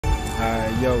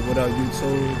Yo, what up,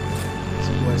 YouTube? It's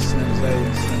your boy Slim J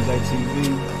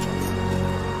TV.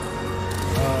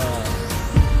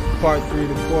 Part 3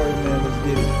 to Quarry, man. Let's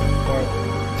get it.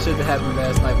 Shit that happened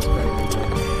last night was crazy.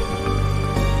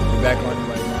 We're back on it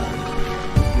right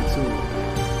now. Let's get to it.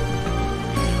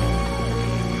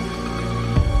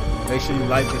 Make sure you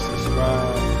like and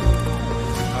subscribe.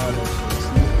 All that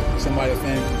shit. Somebody a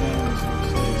fan of the game.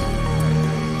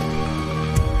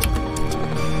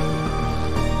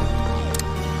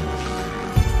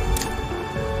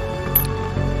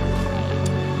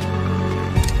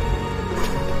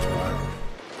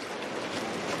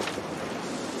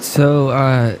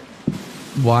 So,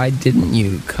 why didn't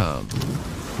you come?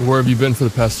 Where have you been for the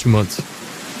past 2 months?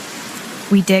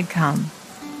 We did come.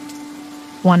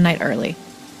 One night early.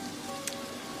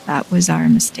 That was our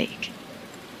mistake.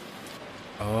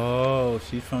 Oh,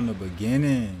 she's from the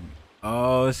beginning.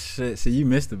 Oh, shit. So you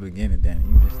missed the beginning, Danny.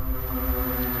 You missed it.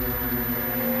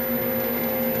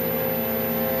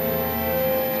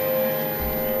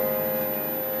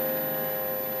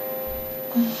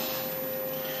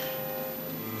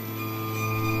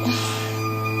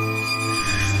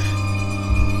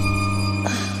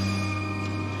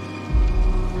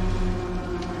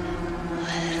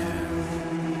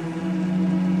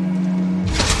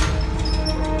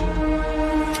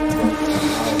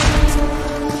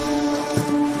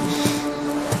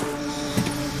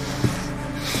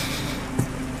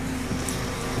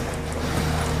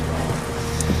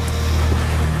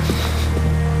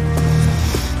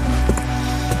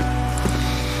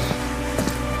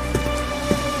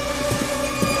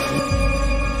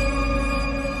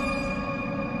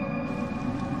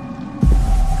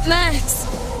 Max!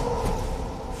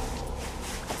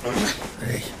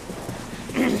 Hey.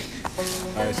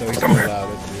 Alright, so he's still alive.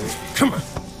 That's good. Come on.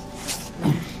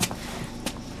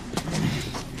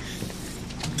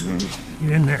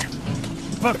 Get in there.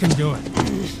 Fucking do it.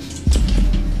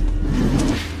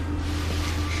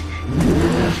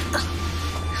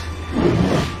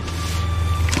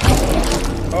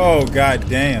 Oh, god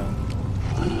damn.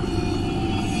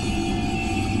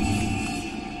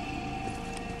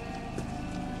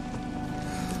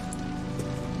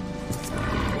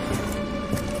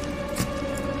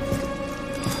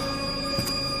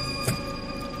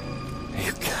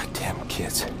 You goddamn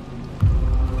kids.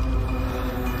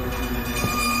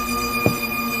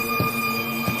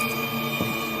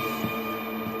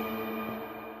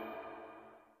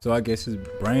 So I guess his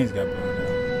brains got blown out.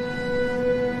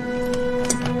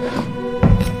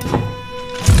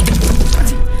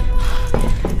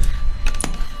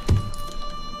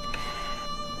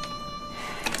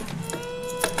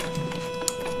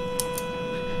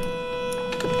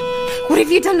 What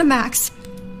have you done to Max?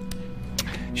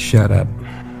 Shut up.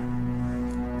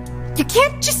 You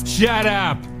can't just... Shut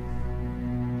up!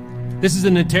 This is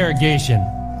an interrogation.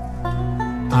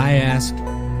 I ask,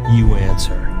 you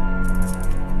answer.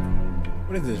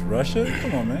 What is this, Russia?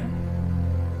 Come on, man.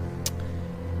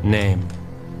 Name.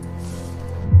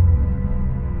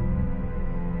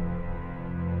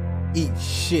 Eat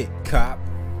shit, cop.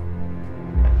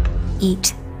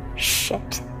 Eat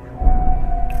shit.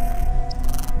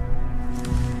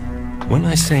 When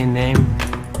I say name,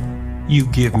 you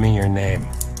give me your name.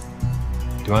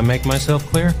 Do I make myself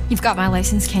clear? You've got my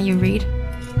license, can't you read?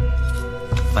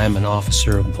 I am an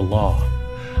officer of the law.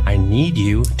 I need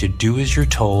you to do as you're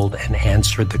told and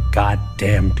answer the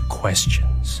goddamned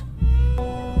questions.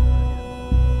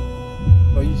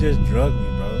 Bro, you just drugged me,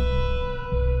 bro.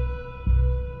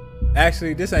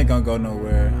 Actually, this ain't gonna go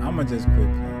nowhere. I'ma just quit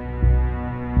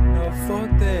playing. No, fuck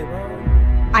that,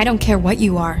 bro. I don't care what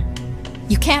you are.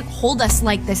 You can't hold us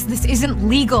like this. This isn't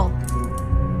legal.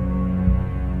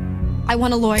 I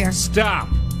want a lawyer. Stop!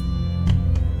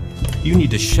 You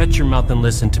need to shut your mouth and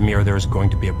listen to me, or there is going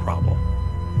to be a problem.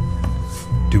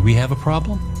 Do we have a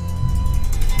problem?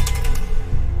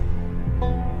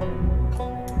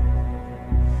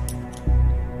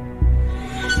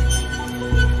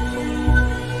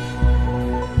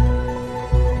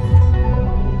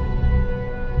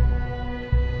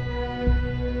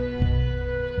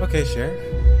 Okay, Sheriff.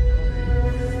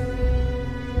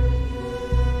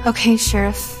 Okay,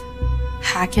 Sheriff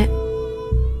Hackett.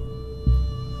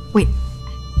 Wait,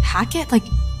 Hackett? Like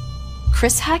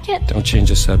Chris Hackett? Don't change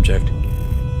the subject.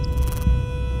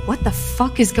 What the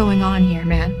fuck is going on here,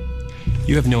 man?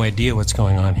 You have no idea what's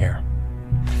going on here.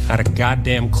 Not a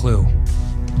goddamn clue.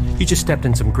 You just stepped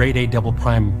in some grade A double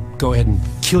prime, go ahead and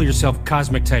kill yourself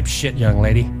cosmic type shit, young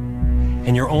lady.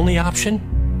 And your only option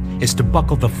is to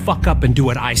buckle the fuck up and do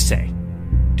what I say.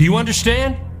 Do you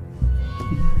understand?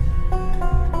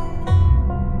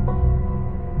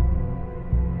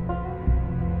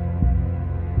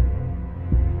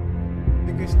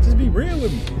 Just be real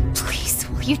with me. Please,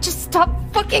 will you just stop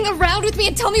fucking around with me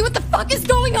and tell me what the fuck is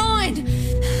going on?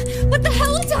 What the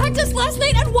hell attacked us last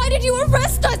night and why did you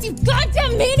arrest us, you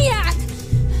goddamn maniac?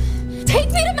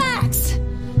 Take me to Max!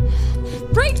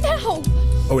 Right now!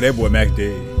 Oh, that boy Max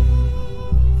dead.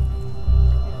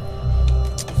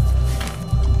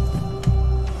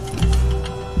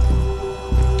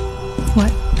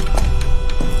 What?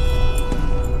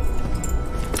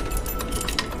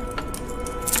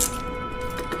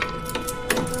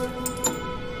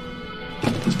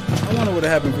 I wonder what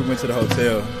happened if we went to the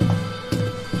hotel.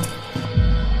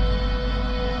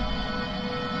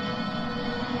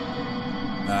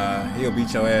 Nah, he'll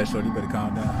beat your ass, shorty. You better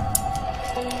calm down.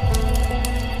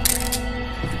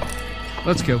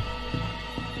 Let's go.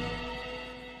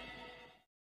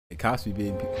 Hey, cops be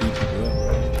beating people up.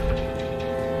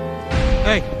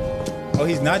 Hey, Oh,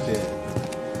 he's not dead.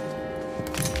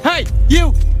 hey,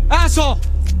 you asshole!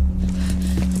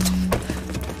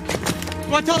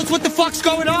 You wanna tell us what the fuck's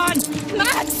going on?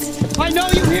 Max! I know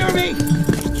you hear me!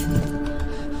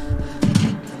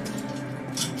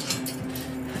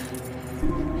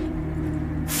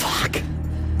 Fuck.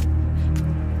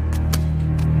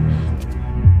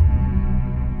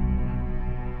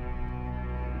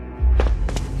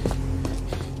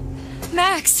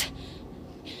 Max!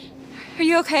 Are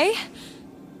you okay?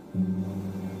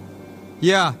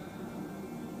 Yeah.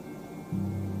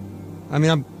 I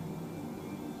mean,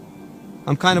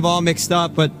 I'm kind of all mixed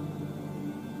up, but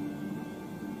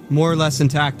more or less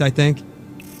intact, I think.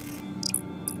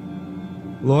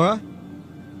 Laura?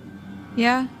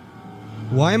 Yeah?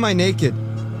 Why am I naked?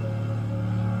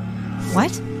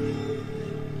 What?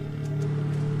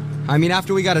 I mean,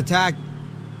 after we got attacked,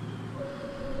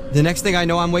 the next thing I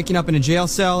know, I'm waking up in a jail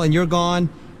cell and you're gone,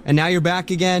 and now you're back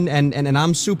again, and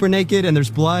I'm super naked, and there's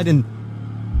blood and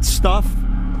stuff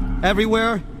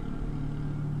everywhere.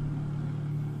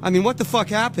 I mean, what the fuck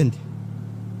happened?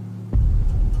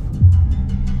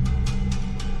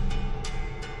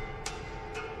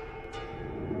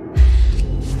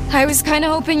 I was kinda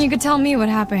hoping you could tell me what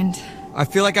happened. I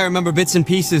feel like I remember bits and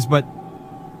pieces, but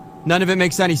none of it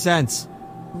makes any sense.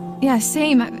 Yeah,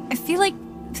 same. I feel like...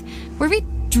 Were we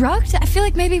drugged? I feel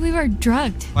like maybe we were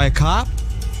drugged. By a cop?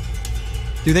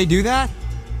 Do they do that?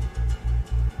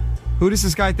 Who does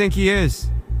this guy think he is?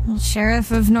 Well,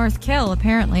 Sheriff of North Kill,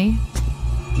 apparently.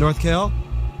 North Kill?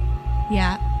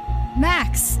 Yeah.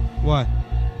 Max! What?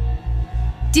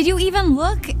 Did you even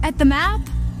look at the map?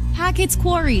 Hackett's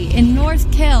Quarry in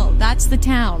North Kill. That's the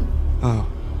town. Oh.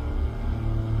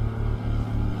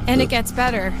 And it gets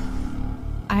better.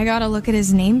 I gotta look at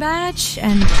his name badge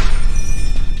and...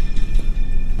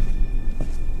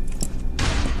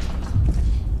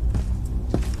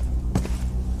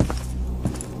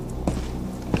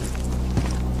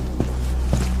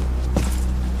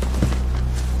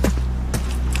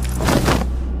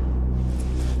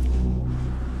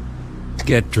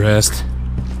 Get dressed.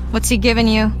 What's he giving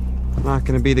you? I'm not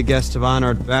gonna be the guest of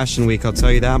honor at Fashion Week, I'll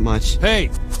tell you that much. Hey,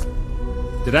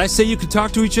 did I say you could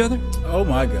talk to each other? Oh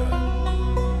my god.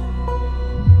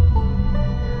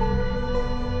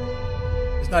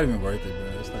 It's not even worth it,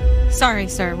 bro. It's like... Sorry,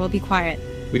 sir. We'll be quiet.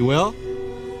 We will?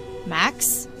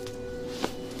 Max?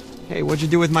 Hey, what'd you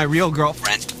do with my real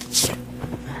girlfriend?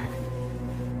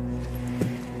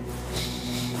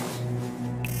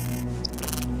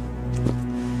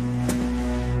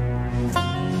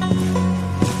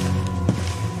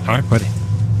 All right, buddy.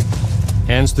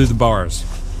 Hands through the bars.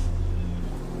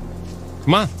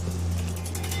 Come on.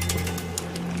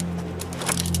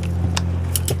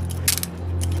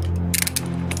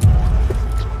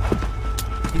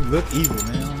 He look evil,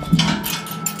 man.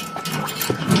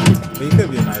 But he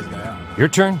could be a nice guy. I don't know. Your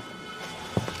turn.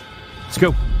 Let's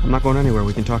go. I'm not going anywhere,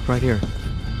 we can talk right here.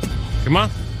 Come on.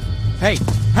 Hey!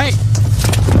 Hey!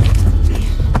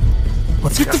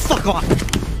 Let's Get go. the fuck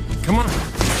off! Come on.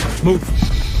 Move.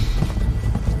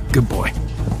 Good boy.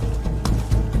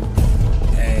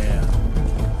 Damn.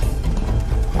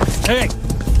 Hey!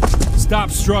 Stop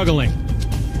struggling.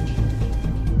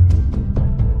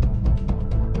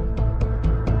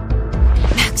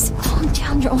 Max, calm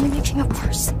down. You're only making it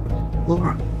worse.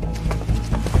 Laura.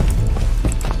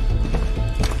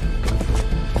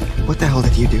 What the hell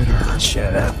did you do to her?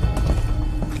 Shut up.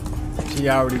 She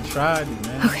already tried it,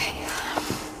 man. Okay.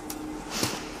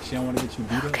 She don't want to get you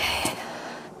beat up. Okay.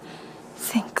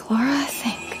 Think, Laura,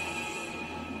 think.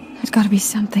 There's gotta be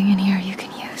something in here you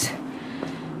can use.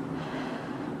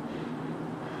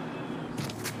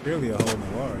 Really a hole in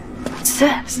the wall. What's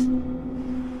this?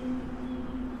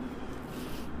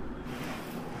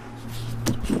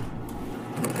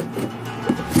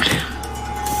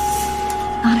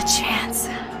 Not a chance.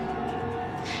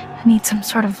 need some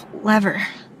sort of lever.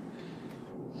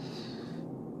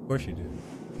 Of course you do.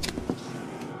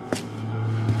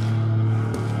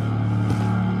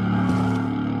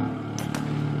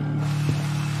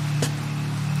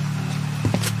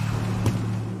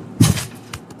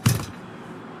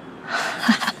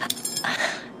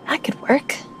 That could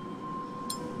work.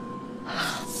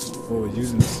 Or was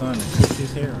using the sun to cook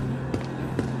his hair on it.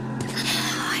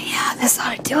 Oh, yeah, this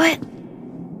ought to do it.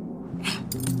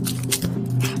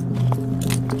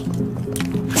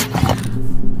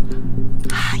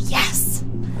 Yes.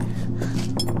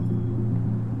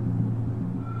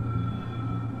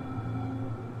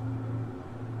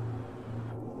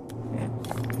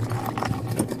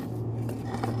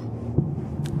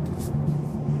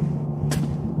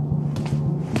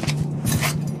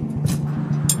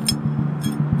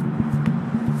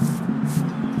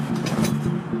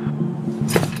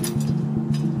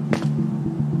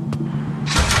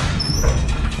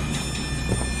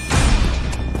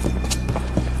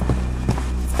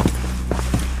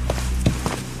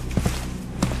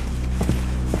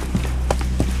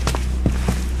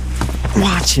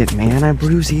 Watch it, man. I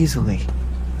bruise easily.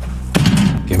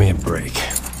 Give me a break.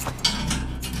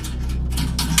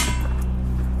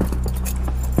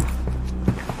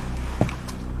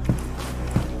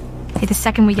 Hey, the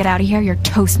second we get out of here, you're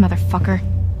toast, motherfucker.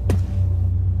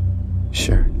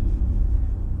 Sure.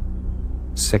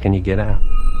 Second you get out.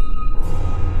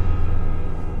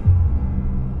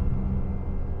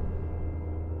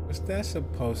 What's that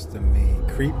supposed to mean?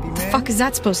 Creepy man? Fuck is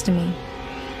that supposed to mean?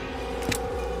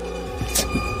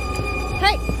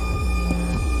 Hey!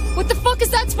 What the fuck is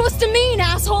that supposed to mean,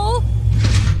 asshole?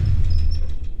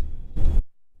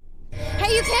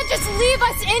 Hey, you can't just leave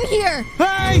us in here!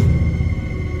 Hey!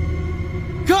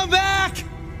 Come back!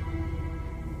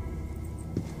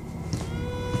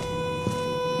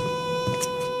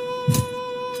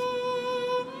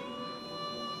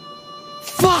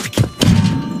 Fuck!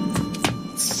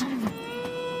 Son of a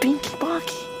binky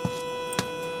bonky.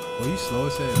 Well, you slow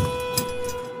as hell.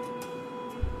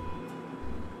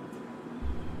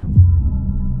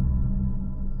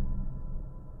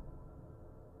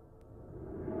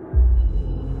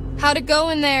 How'd it go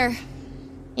in there?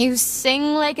 You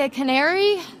sing like a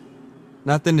canary?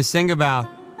 Nothing to sing about.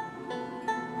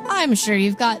 I'm sure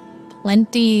you've got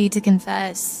plenty to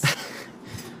confess.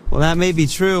 Well, that may be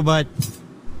true, but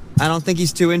I don't think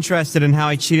he's too interested in how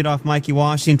I cheated off Mikey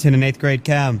Washington in 8th grade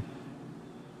chem.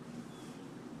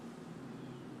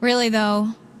 Really, though?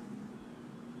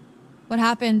 What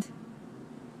happened?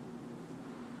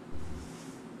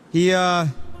 He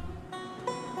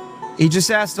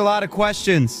just asked a lot of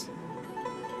questions.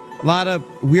 A lot of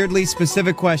weirdly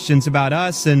specific questions about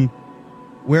us and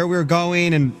where we were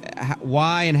going and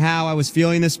why and how I was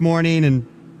feeling this morning, and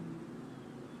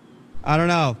I don't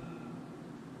know.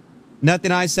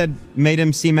 Nothing I said made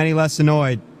him seem any less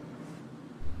annoyed.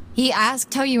 He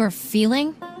asked how you were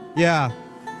feeling? Yeah.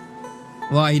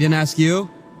 Why, he didn't ask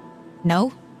you?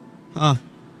 No. Huh.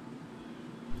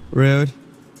 Rude.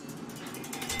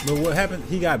 But what happened?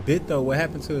 He got bit though. What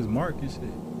happened to his mark and shit?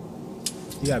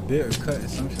 He got bit or cut or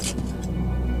some shit.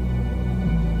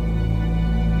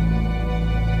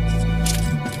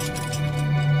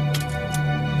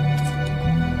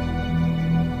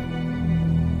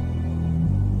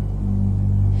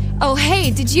 Oh,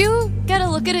 hey, did you get a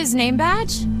look at his name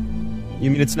badge? You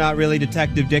mean it's not really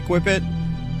Detective Dick Whippet?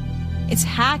 It's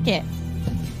Hackett.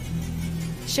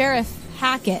 Sheriff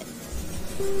Hackett.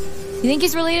 You think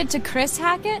he's related to Chris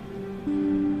Hackett?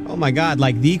 Oh my god,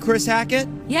 like the Chris Hackett?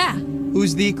 Yeah.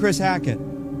 Who's the Chris Hackett?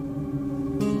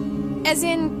 As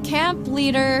in camp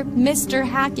leader Mr.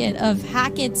 Hackett of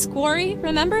Hackett's Quarry,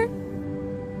 remember?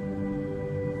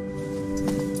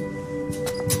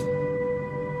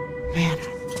 Man,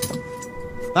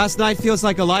 last night feels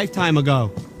like a lifetime ago.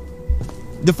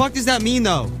 The fuck does that mean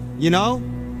though? You know?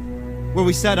 Were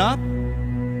we set up?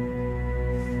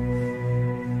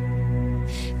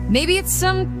 Maybe it's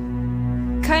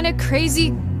some kind of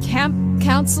crazy camp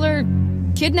counselor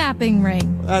kidnapping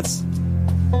ring. That's...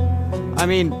 I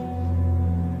mean...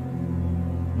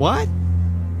 What?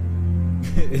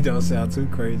 It don't sound too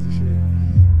crazy shit.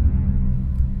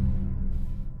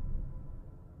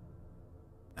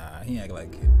 Nah, he act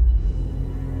like it.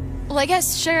 Well, I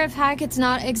guess Sheriff Hackett's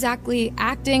not exactly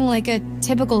acting like a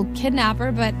typical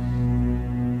kidnapper, but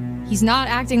he's not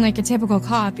acting like a typical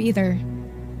cop either.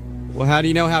 Well, how do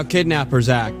you know how kidnappers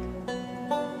act?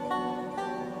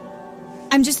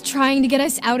 I'm just trying to get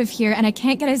us out of here, and I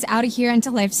can't get us out of here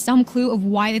until I have some clue of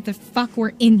why the fuck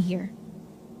we're in here.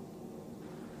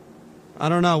 I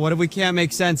don't know, what if we can't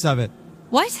make sense of it?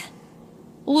 What?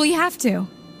 Well, we have to.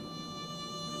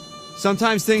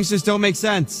 Sometimes things just don't make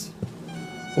sense.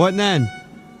 What then?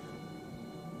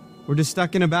 We're just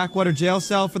stuck in a backwater jail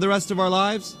cell for the rest of our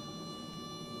lives?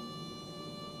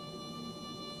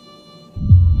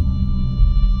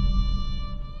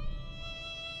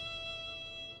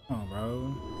 Oh,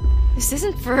 bro. This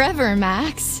isn't forever,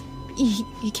 Max.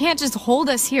 You can't just hold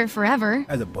us here forever.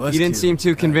 As a bus You didn't kid. seem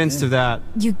too convinced of that.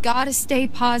 You gotta stay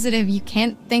positive. You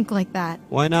can't think like that.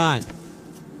 Why not?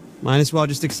 Might as well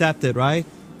just accept it, right?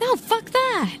 No, fuck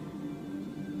that.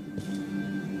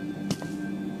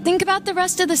 Think about the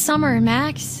rest of the summer,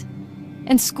 Max.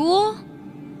 And school?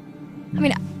 I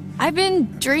mean, I've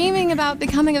been dreaming about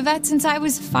becoming a vet since I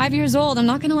was 5 years old. I'm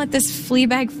not gonna let this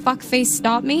fleabag fuckface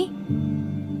stop me.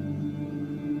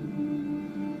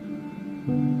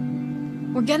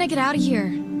 We're gonna get out of here.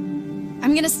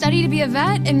 I'm gonna study to be a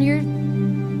vet, and you're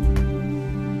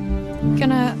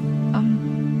gonna,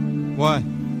 What?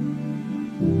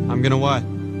 I'm gonna what?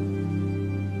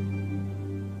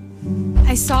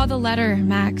 I saw the letter,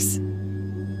 Max.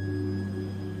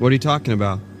 What are you talking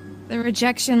about? The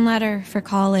rejection letter for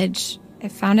college. I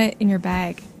found it in your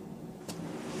bag.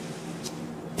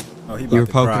 Oh, he about You were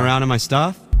to poking cry. around in my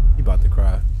stuff? He about to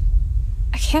cry.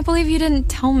 I can't believe you didn't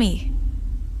tell me.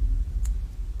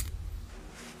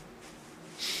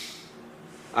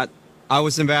 I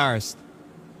was embarrassed.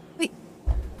 Wait,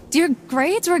 your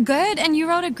grades were good and you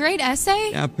wrote a great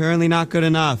essay? Yeah, apparently not good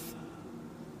enough.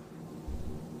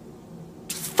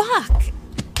 Fuck!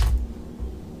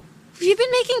 You've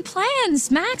been making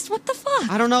plans, Max. What the fuck?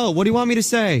 I don't know. What do you want me to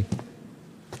say?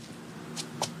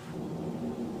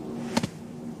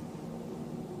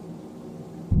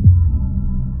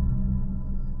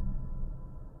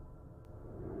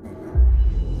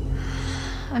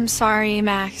 I'm sorry,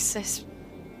 Max.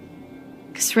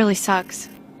 This really sucks.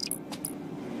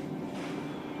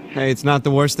 Hey, it's not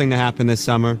the worst thing to happen this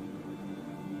summer.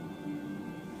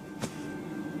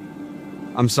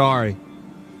 I'm sorry.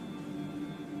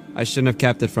 I shouldn't have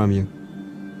kept it from you.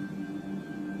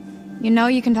 You know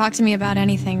you can talk to me about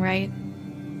anything, right?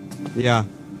 Yeah.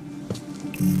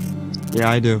 Yeah,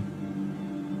 I do.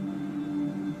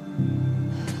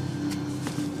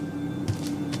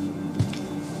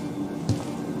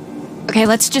 Okay,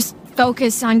 let's just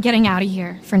focus on getting out of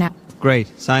here for now.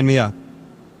 Great. Sign me up.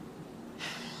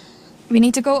 We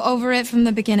need to go over it from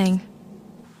the beginning.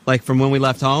 Like from when we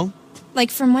left home? Like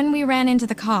from when we ran into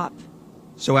the cop.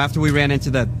 So after we ran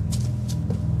into the...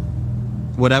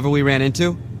 whatever we ran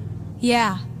into?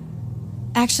 Yeah.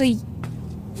 Actually,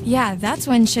 yeah, that's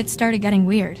when shit started getting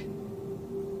weird.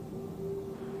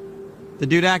 The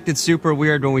dude acted super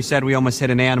weird when we said we almost hit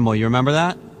an animal. You remember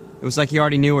that? It was like he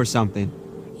already knew or something.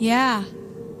 Yeah.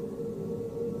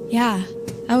 Yeah,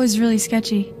 that was really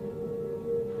sketchy.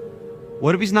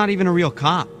 What if he's not even a real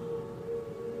cop?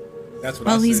 That's what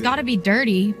I Well, said. he's gotta be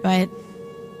dirty, but...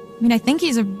 I mean, I think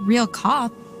he's a real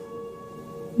cop.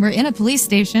 We're in a police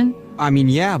station. I mean,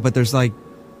 yeah, but there's like...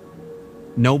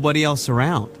 nobody else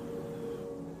around.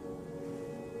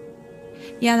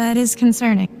 Yeah, that is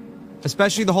concerning.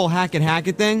 Especially the whole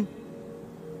Hackett thing.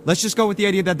 Let's just go with the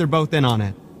idea that they're both in on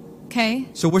it. Okay.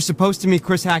 So we're supposed to meet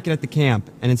Chris Hackett at the camp,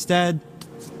 and instead,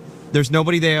 there's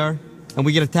nobody there, and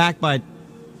we get attacked by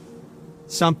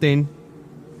something,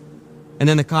 and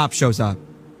then the cop shows up.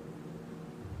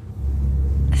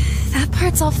 That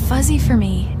part's all fuzzy for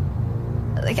me.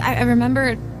 Like, I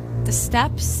remember the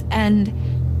steps and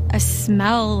a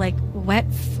smell like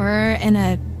wet fur and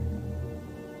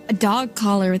a dog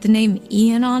collar with the name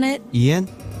Ian on it. Ian?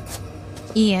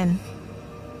 Ian.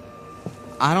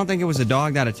 I don't think it was a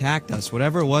dog that attacked us.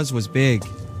 Whatever it was big.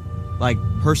 Like,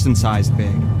 person-sized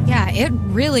big. Yeah, it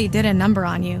really did a number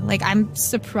on you. Like, I'm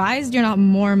surprised you're not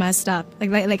more messed up.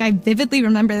 Like I vividly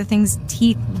remember the thing's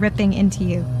teeth ripping into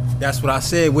you. That's what I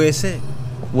said. Where it said.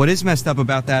 What is messed up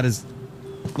about that is...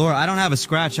 Laura, I don't have a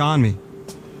scratch on me.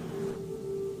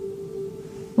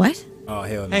 What? Oh,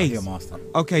 hell no. Hey. He a monster.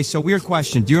 Okay, so weird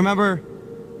question. Do you remember...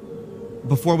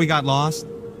 before we got lost?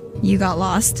 You got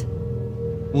lost?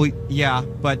 Well, yeah,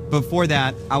 but before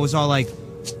that, I was all like,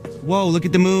 whoa, look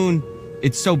at the moon.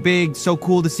 It's so big, so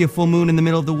cool to see a full moon in the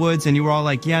middle of the woods. And you were all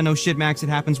like, yeah, no shit, Max, it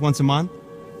happens once a month.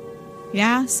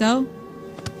 Yeah, so?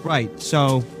 Right,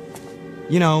 so,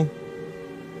 you know,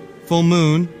 full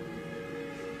moon.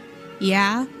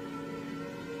 Yeah.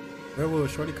 Where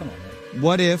Shorty? Come on, man.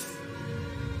 What if,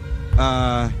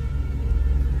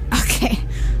 Okay.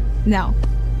 No.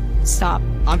 Stop.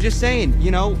 I'm just saying,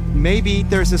 you know, maybe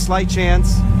there's a slight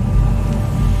chance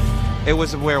it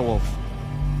was a werewolf.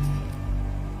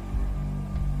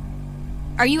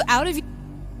 Are you out of...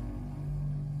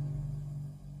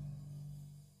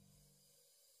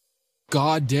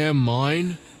 Goddamn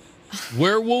mine?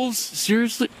 Werewolves?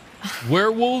 Seriously?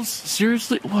 Werewolves?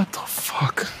 Seriously? What the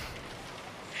fuck?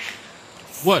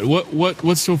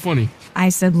 What's so funny? I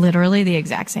said literally the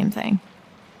exact same thing.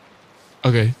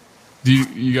 Okay. Do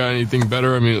you got anything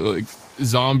better? I mean, like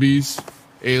zombies,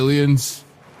 aliens,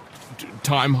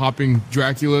 time-hopping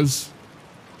Draculas?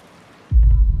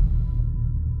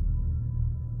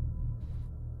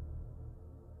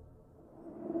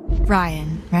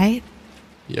 Ryan, right?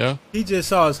 Yeah? He just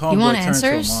saw his homeboy You want turn to a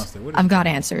answers? monster. What is I've got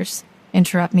answers.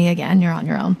 Interrupt me again, you're on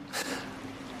your own.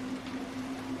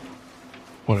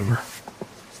 Whatever.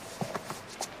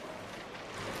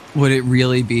 Would it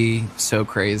really be so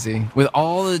crazy? With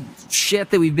all the shit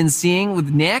that we've been seeing with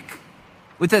Nick?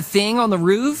 With the thing on the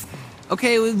roof?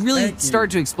 Okay, it would really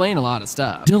start to explain a lot of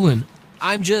stuff. Dylan.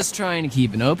 I'm just trying to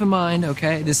keep an open mind,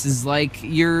 okay? This is like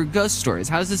your ghost stories.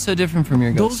 How is this so different from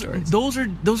your ghost stories? Those are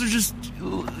just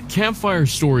campfire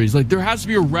stories. Like, there has to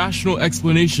be a rational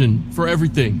explanation for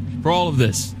everything, for all of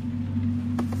this.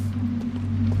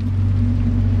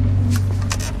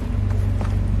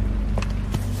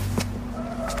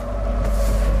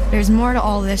 There's more to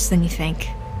all this than you think.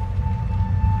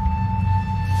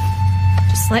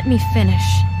 Just let me finish,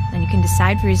 then you can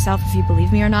decide for yourself if you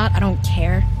believe me or not. I don't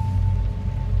care.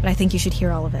 But I think you should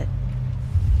hear all of it.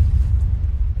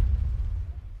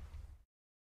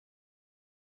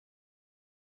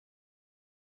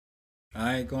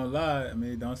 I ain't gonna lie. I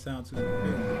mean, it don't sound too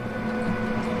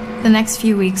convincing. The next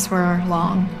few weeks were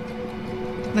long.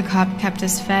 The cop kept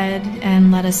us fed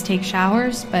and let us take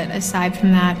showers, but aside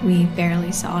from that, we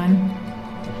barely saw him.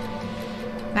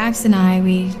 Max and I,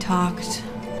 we talked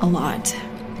a lot.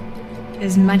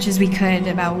 As much as we could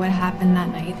about what happened that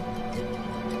night.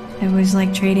 It was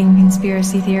like trading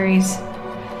conspiracy theories.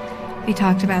 We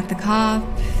talked about the cop,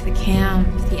 the camp,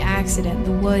 the accident,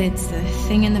 the woods, the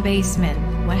thing in the basement,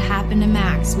 what happened to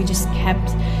Max. We just kept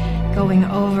going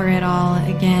over it all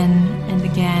again and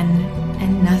again,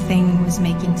 and nothing was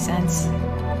making sense.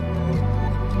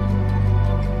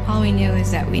 All we knew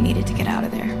is that we needed to get out of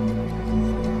there.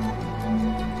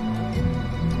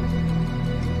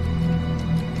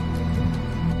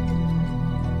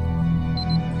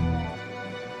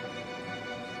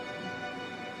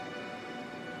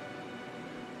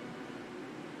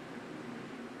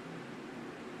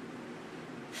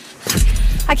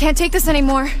 I can't take this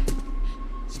anymore.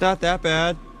 It's not that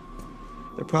bad.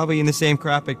 They're probably in the same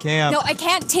crap at camp. No, I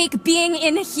can't take being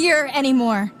in here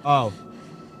anymore. Oh.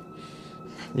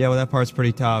 Yeah, well, that part's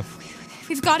pretty tough.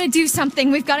 We've got to do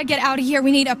something. We've got to get out of here.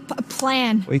 We need a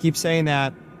plan. We keep saying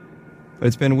that, but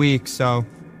it's been weeks, so,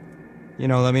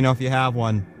 let me know if you have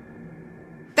one.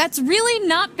 That's really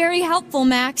not very helpful,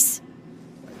 Max.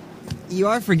 You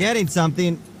are forgetting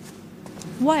something.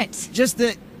 What? Just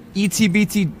the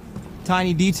ETBT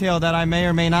tiny detail that I may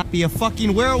or may not be a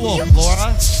fucking werewolf, You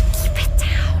Laura. Keep it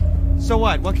down. So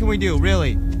what? What can we do,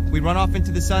 really? We run off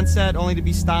into the sunset only to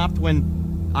be stopped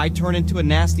when I turn into a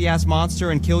nasty-ass monster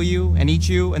and kill you and eat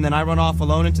you, and then I run off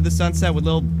alone into the sunset with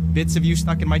little bits of you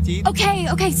stuck in my teeth?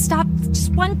 Okay, stop.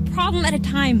 Just one problem at a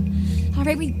time. All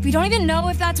right, we don't even know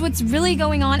if that's what's really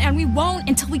going on, and we won't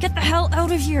until we get the hell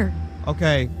out of here.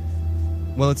 Okay.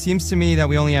 Well, it seems to me that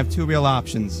we only have two real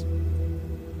options.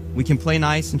 We can play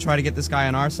nice and try to get this guy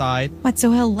on our side. What, so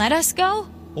he'll let us go?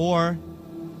 Or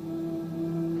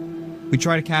we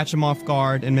try to catch him off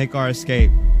guard and make our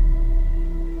escape.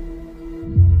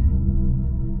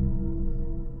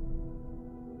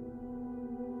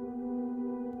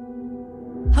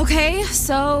 Okay,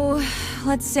 so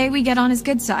let's say we get on his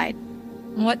good side.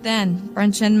 What then?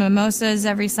 Brunch and mimosas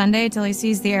every Sunday till he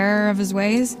sees the error of his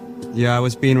ways? Yeah, I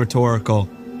was being rhetorical.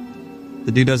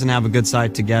 The dude doesn't have a good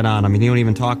side to get on. I mean, he don't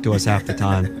even talk to us half the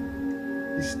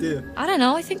time. He's stiff. I don't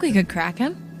know, I think we could crack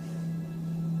him.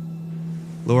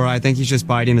 Laura, I think he's just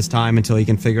biding his time until he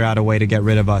can figure out a way to get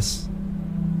rid of us.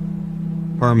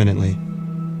 Permanently.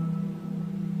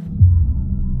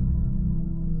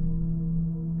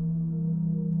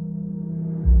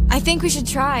 I think we should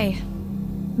try.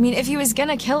 I mean, if he was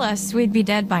gonna kill us, we'd be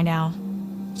dead by now.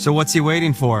 So what's he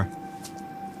waiting for?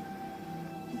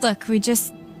 Look, we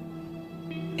just...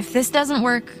 If this doesn't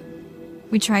work,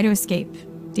 we try to escape.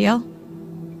 Deal?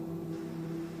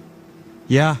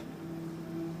 Yeah.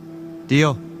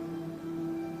 Deal.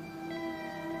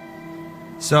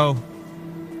 So,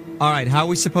 alright, how are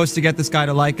we supposed to get this guy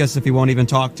to like us if he won't even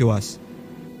talk to us?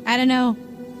 I don't know.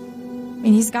 I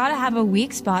mean, he's gotta have a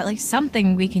weak spot, like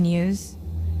something we can use.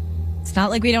 It's not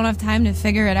like we don't have time to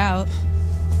figure it out.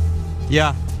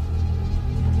 Yeah.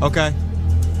 Okay.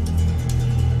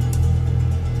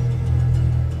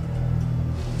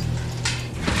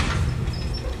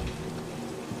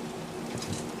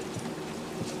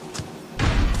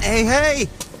 Hey!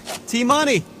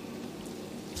 T-Money!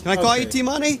 Can I call you Okay.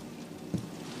 T-Money?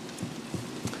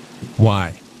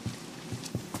 Why?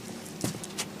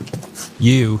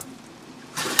 You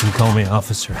can call me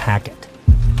Officer Hackett.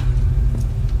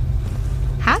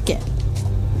 Hackett?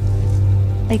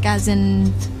 Like as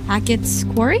in Hackett's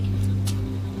Quarry?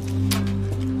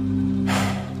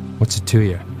 What's it to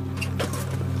you?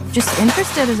 Just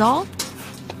interested is all.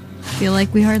 Feel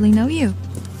like we hardly know you.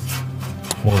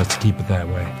 Well, let's keep it that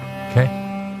way, okay?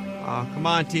 Oh, come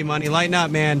on, T-Money, lighten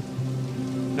up, man.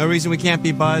 No reason we can't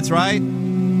be buds, right?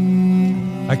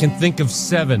 I can think of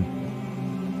 7.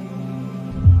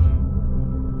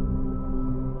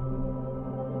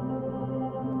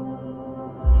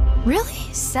 Really?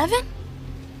 7?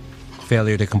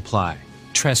 Failure to comply,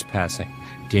 trespassing,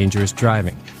 dangerous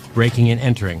driving, breaking and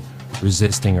entering,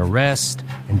 resisting arrest,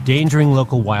 endangering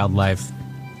local wildlife.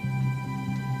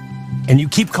 And you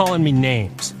keep calling me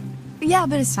names. Yeah,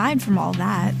 but aside from all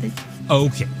that,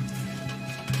 Okay.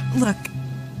 look.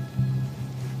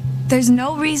 There's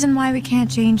no reason why we can't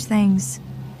change things.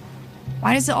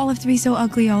 Why does it all have to be so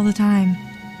ugly all the time?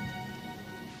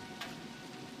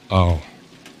 Oh.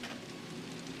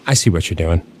 I see what you're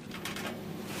doing.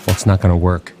 Well, it's not gonna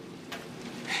work.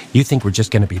 You think we're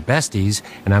just gonna be besties,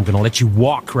 and I'm gonna let you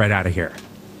walk right out of here.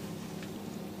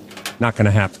 Not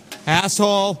gonna happen.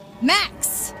 Asshole!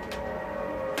 Max!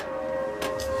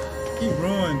 He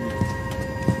ruined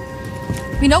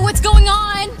it. We know what's going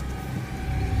on!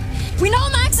 We know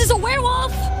Max is a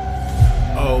werewolf!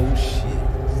 Oh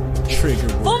shit. Trigger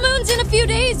Full word. moon's in a few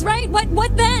days, right?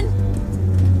 What then?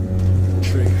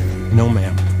 Trigger. No,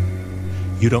 ma'am.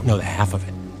 You don't know the half of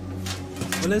it.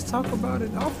 Well, let's talk about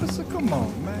it, officer. Come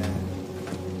on, man.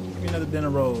 Give me another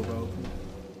dinner roll, bro.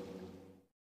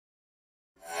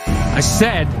 I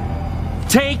said,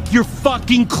 take your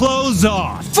fucking clothes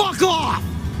off! Fuck off!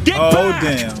 Get Oh back!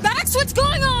 damn. Max, what's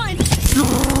going on?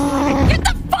 Get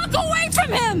the fuck away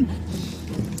from him!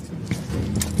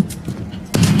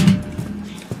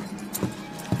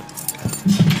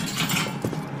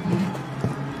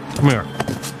 Come here.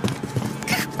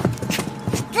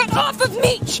 Get off of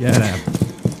me! Shut up.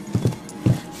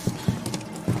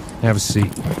 Have a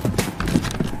seat.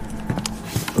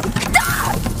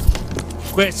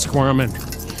 Quit squirming.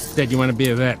 Said you want to be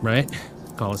a vet, right?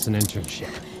 Call us an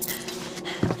internship.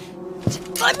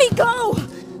 Let me go!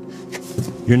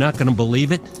 You're not gonna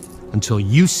believe it until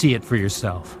you see it for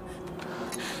yourself.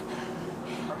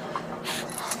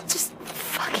 Just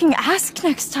fucking ask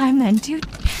next time then, dude.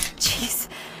 Jeez.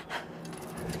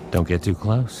 Don't get too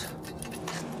close.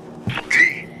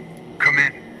 T, come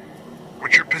in.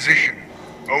 What's your position?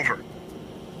 Over.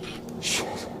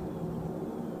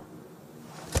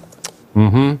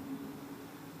 Mm-hmm.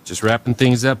 Just wrapping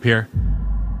things up here.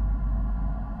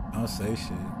 Don't say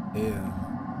shit. Yeah.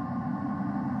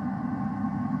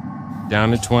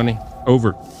 Down to 20.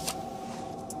 Over.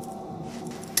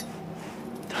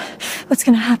 What's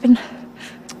gonna happen?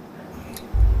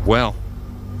 Well,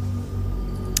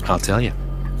 I'll tell you.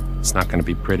 It's not gonna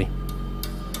be pretty.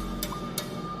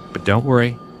 But don't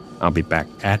worry. I'll be back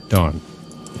at dawn.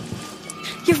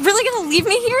 You're really gonna leave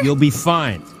me here? You'll be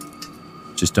fine.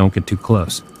 Just don't get too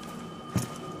close.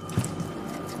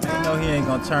 I know he ain't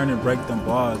gonna turn and break them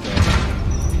bars, though.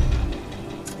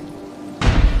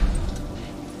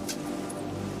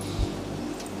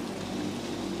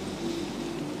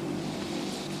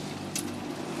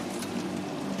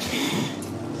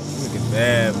 Looking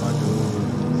bad, my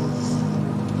dude.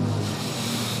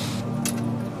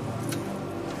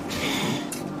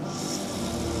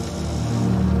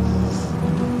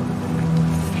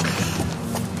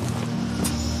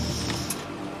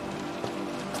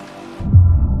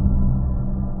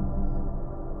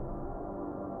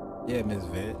 Yeah, Miss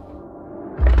Vet.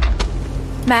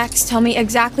 Max, tell me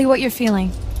exactly what you're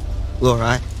feeling.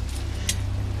 Laura,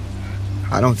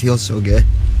 I don't feel so good.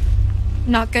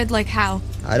 Not good like how?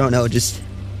 I don't know, just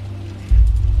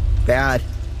bad.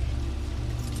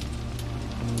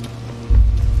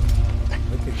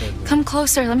 Look at that. Come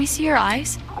closer, let me see your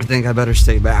eyes. I think I better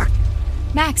stay back.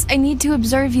 Max, I need to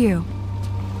observe you.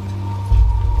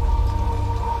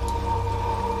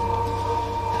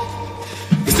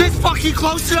 Is this fucking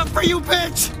close enough for you,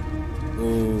 bitch?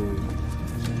 Ooh.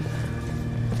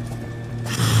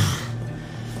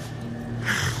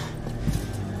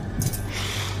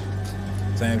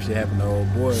 Same shit happened to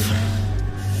old boy, man.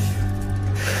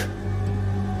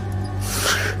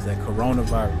 It's that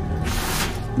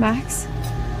coronavirus. Max?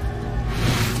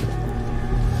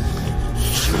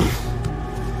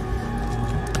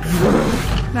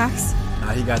 Max?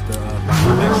 Nah, he got the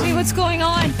Hey, what's going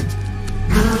on?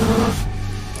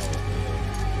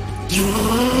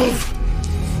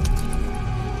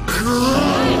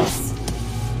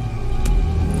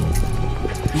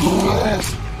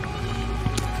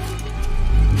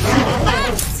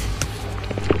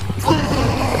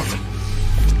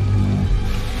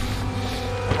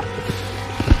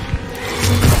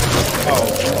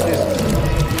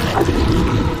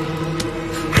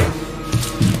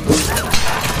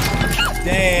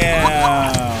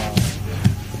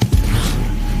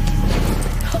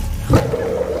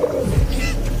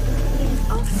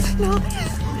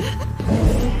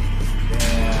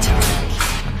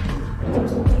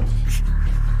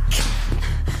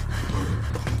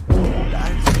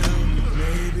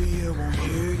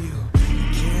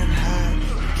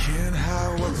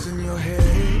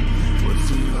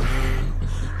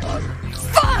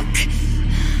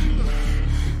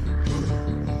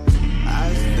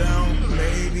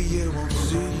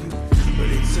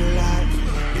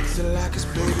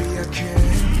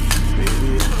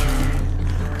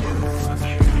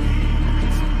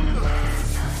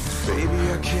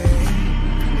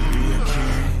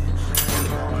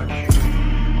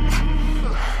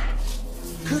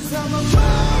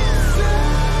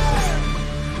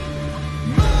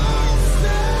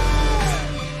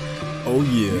 Oh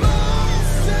yeah.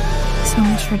 So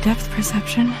much for depth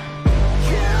perception.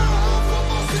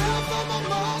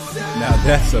 Now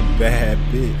that's a bad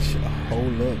bitch.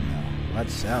 Hold up now.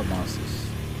 Watch out, monsters.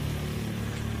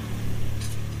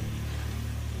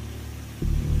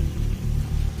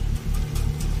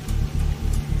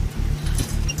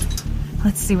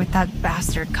 Let's see what that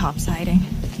bastard cop's hiding.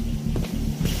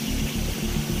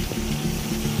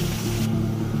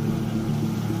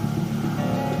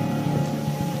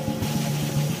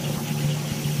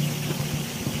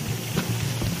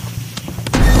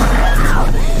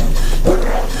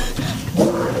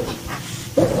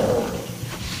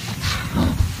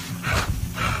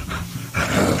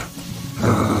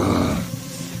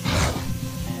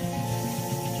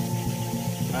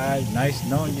 Alright, nice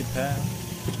knowing you, pal.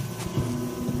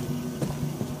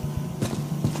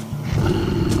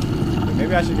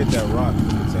 Maybe I should get that rock for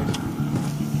protection.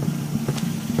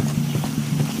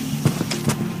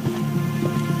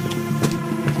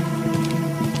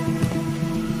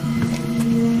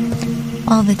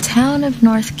 While the town of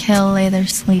North Kill lay there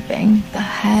sleeping, the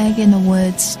hag in the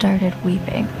woods started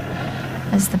weeping.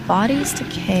 As the bodies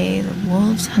decay, the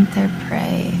wolves hunt their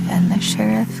prey, and the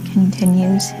sheriff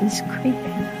continues his creeping.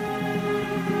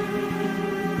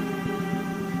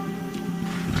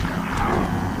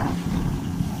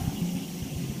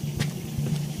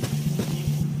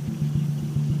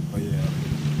 Oh yeah.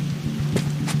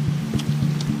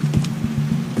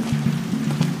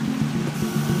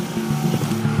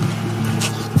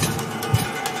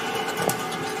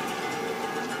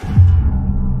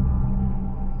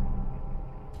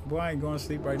 Boy, I ain't going to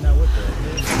sleep right now. What the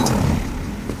hell?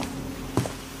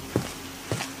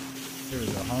 There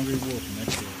is a hungry wolf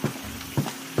next to it.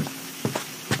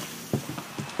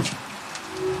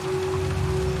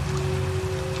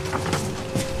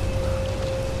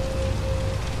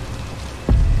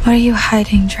 What are you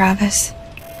hiding, Travis?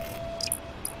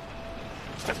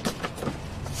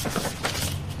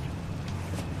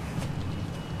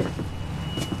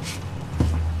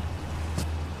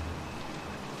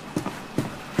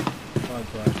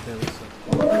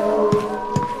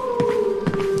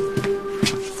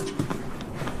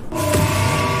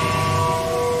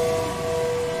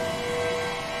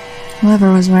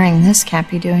 Whoever was wearing this can't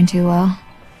be doing too well.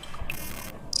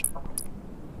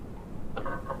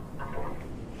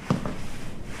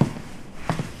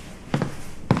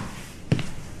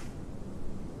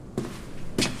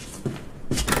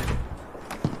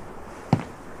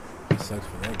 Sucks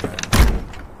for that guy.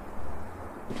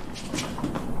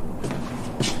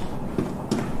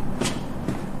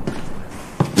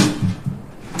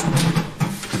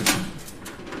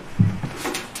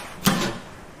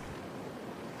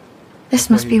 This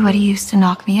must be what he used to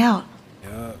knock me out.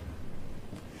 Yup.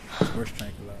 Where's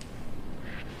Tranquil out?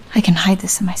 I can hide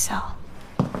this in my cell.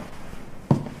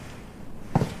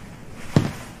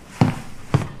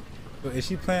 So is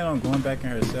she planning on going back in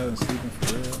her cell and sleeping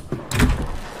for real?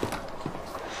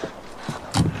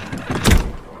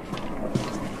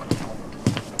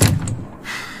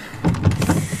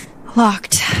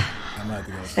 Locked. I'm not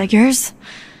to go. Figures.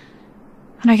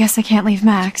 And I guess I can't leave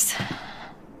Max.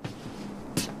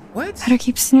 What? Better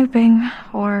keep snooping,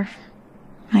 or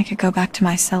I could go back to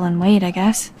my cell and wait, I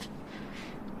guess.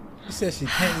 She said she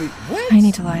can't leave. What? I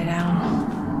need to lie down.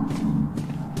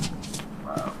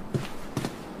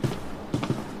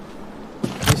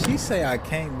 Did she say I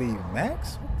can't leave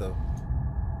Max? What the?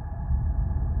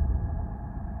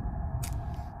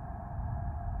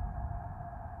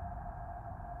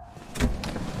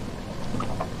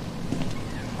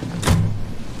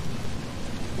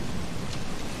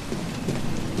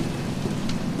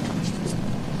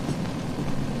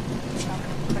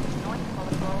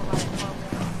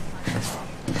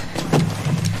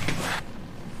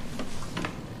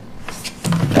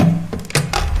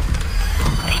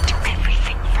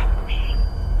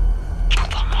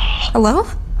 Hello?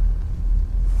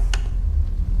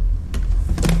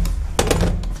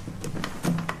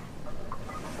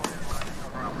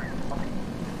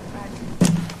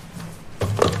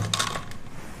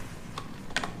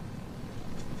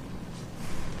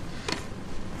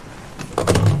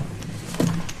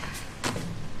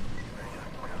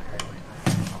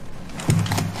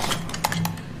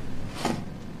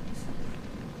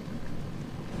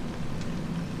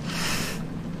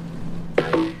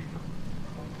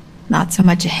 Not so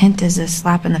much a hint as a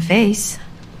slap in the face.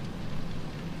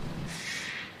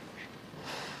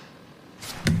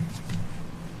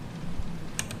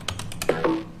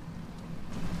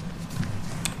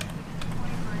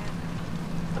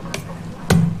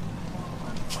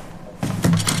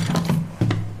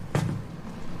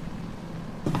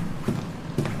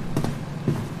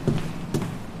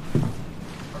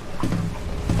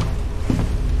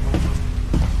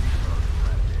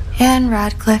 Anne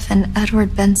Radcliffe and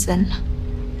Edward Benson.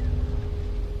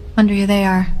 Wonder who they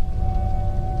are.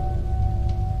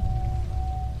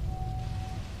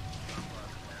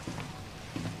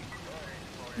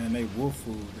 Man, they wolf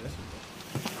food. That's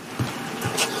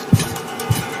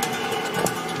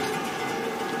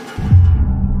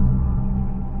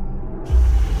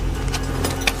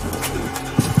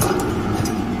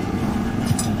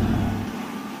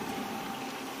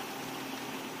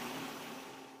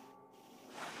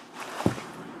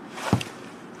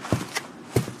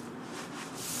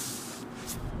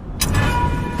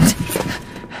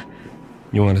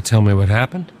You want to tell me what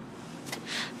happened?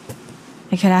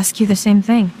 I could ask you the same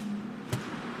thing.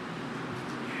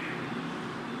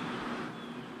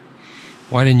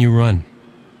 Why didn't you run?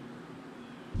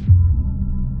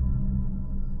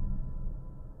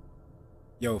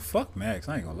 Yo, fuck Max.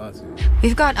 I ain't gonna lie to you.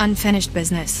 We've got unfinished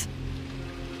business.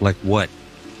 Like what?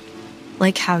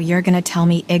 Like how you're gonna tell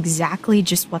me exactly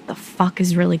just what the fuck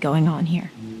is really going on here.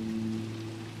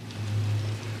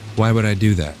 Why would I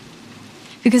do that?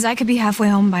 Because I could be halfway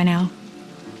home by now.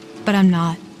 But I'm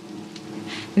not.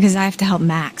 Because I have to help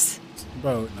Max.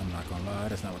 Bro, I'm not gonna lie.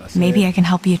 That's not what I said. Maybe I can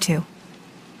help you too.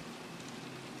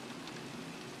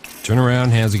 Turn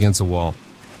around, hands against the wall.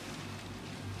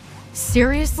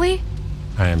 Seriously?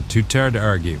 I am too tired to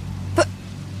argue. But...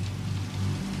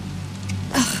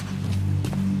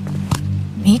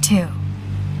 Me too.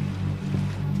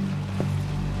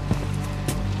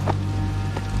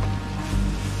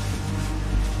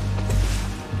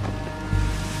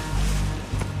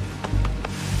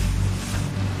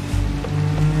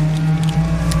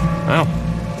 Well,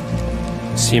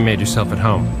 see you made yourself at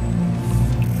home.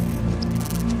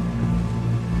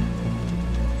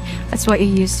 That's what you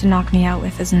used to knock me out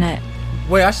with, isn't it?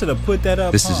 Wait, I should have put that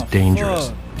up. This is dangerous.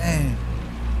 Fuck. Dang.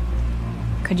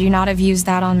 Could you not have used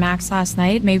that on Max last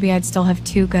night? Maybe I'd still have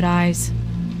two good eyes.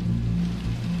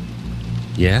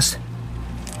 Yes?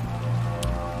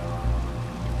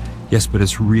 Yes, but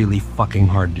it's really fucking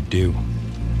hard to do.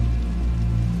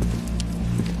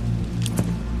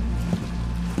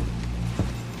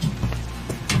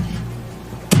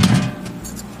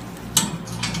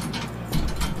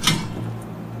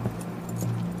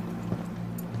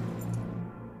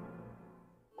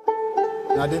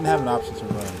 I didn't have an option to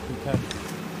run. Okay.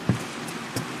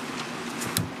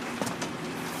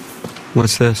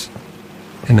 What's this?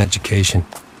 An education.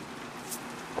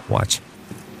 Watch.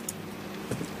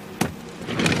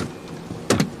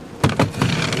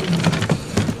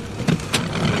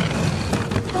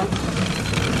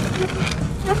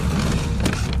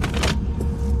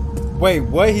 Wait,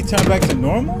 what? He turned back to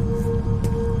normal?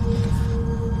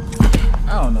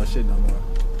 I don't know shit no more.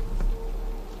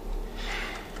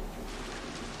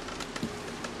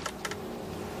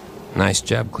 Nice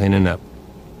job cleaning up.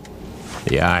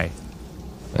 The eye.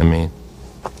 I mean.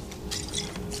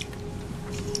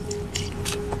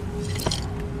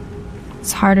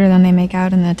 It's harder than they make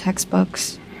out in the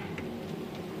textbooks.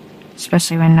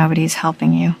 Especially when nobody's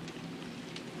helping you.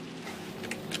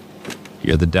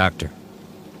 You're the doctor.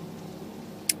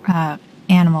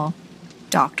 Animal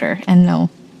doctor. And no,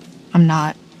 I'm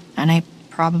not. And I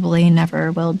probably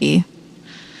never will be.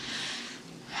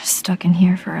 Stuck in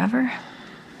here forever.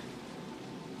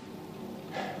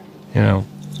 You know,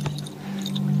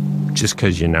 just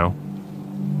 'cause you know,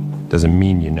 doesn't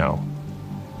mean you know.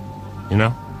 You know?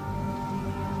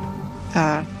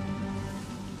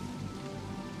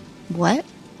 What?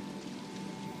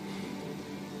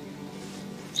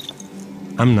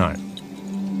 I'm not.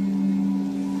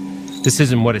 This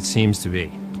isn't what it seems to be.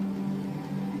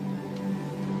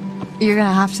 You're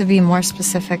gonna have to be more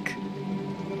specific.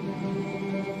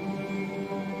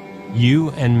 You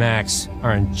and Max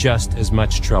are in just as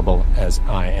much trouble as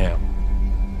I am.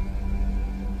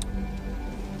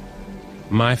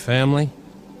 My family?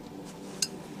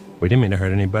 We didn't mean to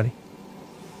hurt anybody.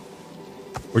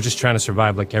 We're just trying to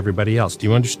survive like everybody else. Do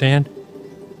you understand?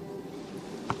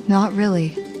 Not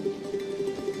really.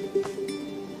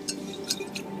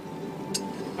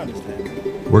 I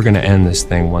understand. We're gonna end this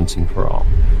thing once and for all.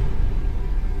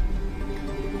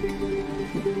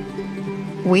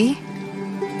 We?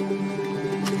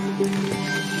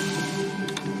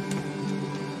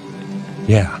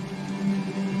 Yeah.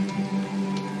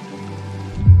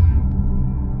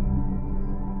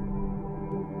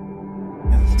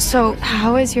 So,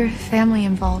 how is your family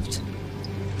involved?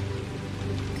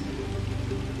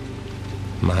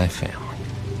 My family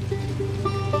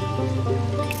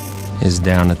is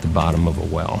down at the bottom of a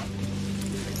well.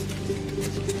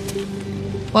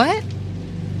 What?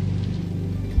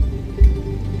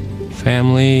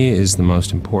 Family is the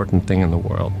most important thing in the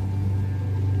world.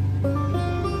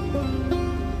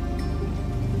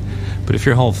 But if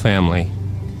your whole family,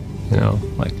 you know,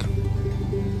 like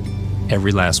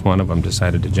every last one of them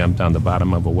decided to jump down the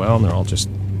bottom of a well and they're all just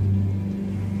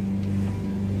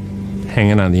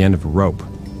hanging on the end of a rope,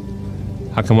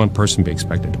 how can one person be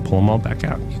expected to pull them all back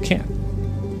out? You can't.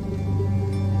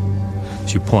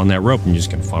 So you pull on that rope and you're just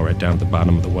going to fall right down at the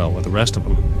bottom of the well with the rest of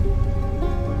them.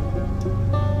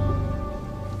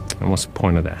 And what's the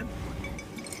point of that?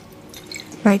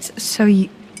 Right, so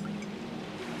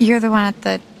you're the one at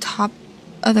the top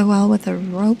of the well with a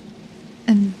rope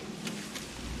and...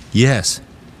 Yes.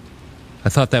 I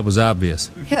thought that was obvious.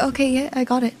 Yeah, okay, yeah, I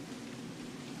got it.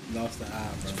 Lost the eye,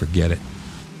 bro. Forget it.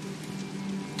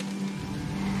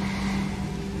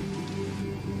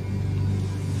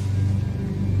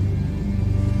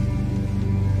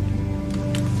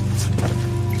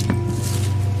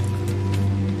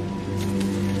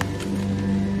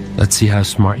 Let's see how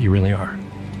smart you really are.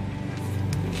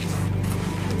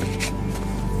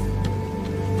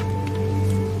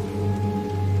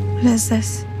 What is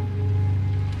this?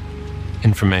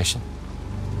 Information.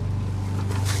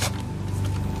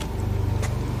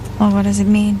 Well, what does it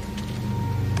mean?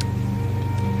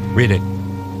 Read it.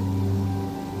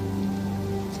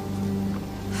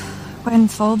 When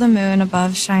full the moon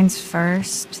above shines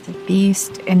first, the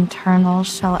beast internal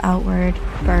shall outward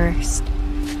burst.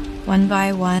 One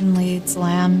by one leads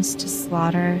lambs to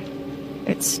slaughter.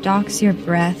 It stalks your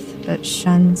breath, but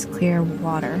shuns clear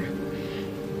water.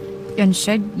 And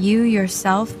should you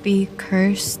yourself be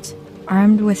cursed,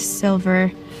 armed with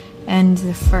silver and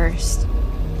the first,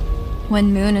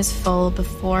 when moon is full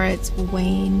before its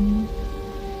wane,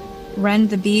 rend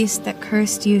the beast that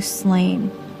cursed you slain.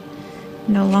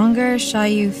 No longer shall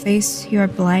you face your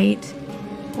blight,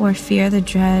 or fear the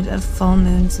dread of full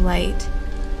moon's light.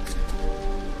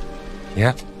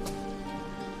 Yeah.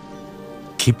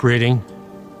 Keep reading.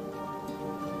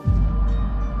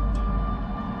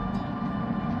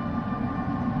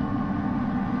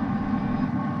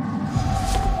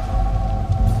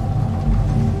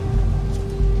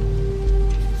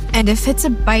 And if it's a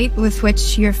bite with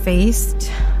which you're faced,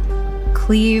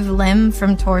 cleave limb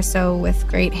from torso with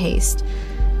great haste.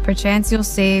 Perchance you'll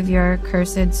save your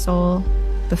cursed soul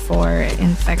before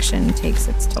infection takes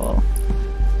its toll.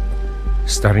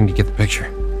 Starting to get the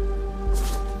picture.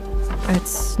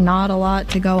 It's not a lot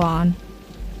to go on.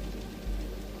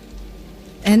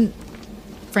 And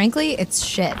frankly, it's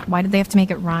shit. Why did they have to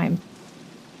make it rhyme?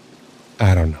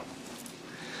 I don't know.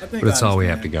 But But it's all we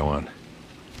have to go on.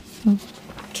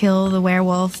 Kill the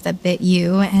werewolf that bit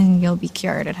you and you'll be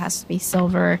cured. It has to be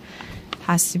silver,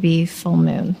 has to be full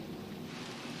moon.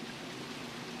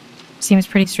 Seems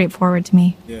pretty straightforward to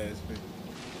me. Yeah, it's big.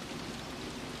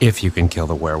 If you can kill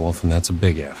the werewolf, and that's a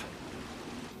big if.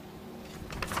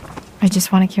 I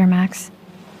just want to cure Max.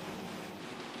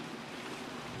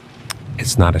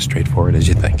 It's not as straightforward as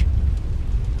you think.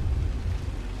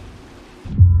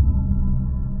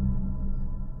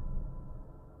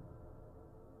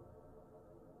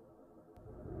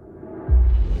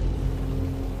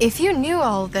 If you knew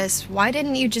all this, why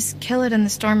didn't you just kill it in the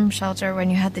storm shelter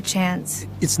when you had the chance?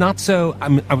 It's not so. I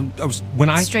was when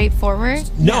I. Straightforward?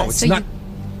 No, Yeah, it's so not.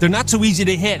 They're not so easy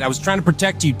to hit. I was trying to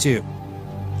protect you too.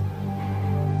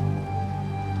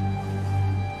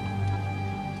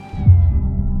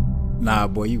 Nah,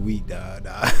 boy, you weak, dog.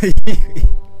 Nah.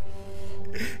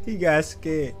 He got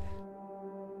scared.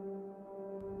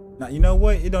 Nah, you know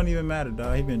what? It don't even matter,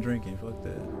 dog. He been drinking. Fuck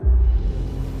that.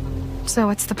 So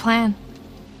what's the plan?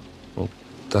 Well,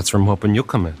 that's where I'm hoping you'll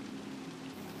come in.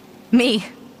 Me?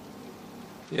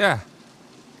 Yeah.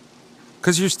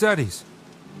 'Cause your studies.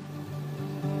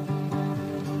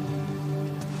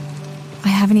 I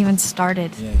haven't even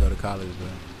started. He ain't go to college, bro.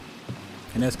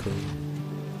 And that's cool.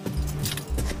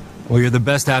 Well, you're the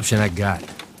best option I got. I've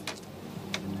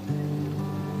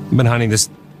been hunting this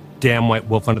damn white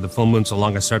wolf under the full moon so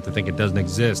long I start to think it doesn't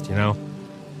exist, you know?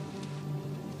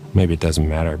 Maybe it doesn't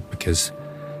matter, because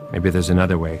maybe there's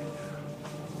another way.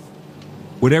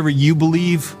 Whatever you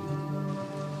believe,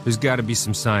 there's got to be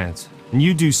some science. And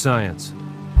you do science.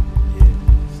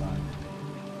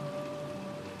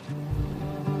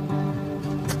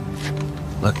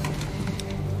 Look,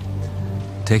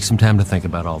 take some time to think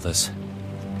about all this.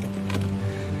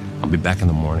 I'll be back in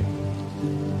the morning.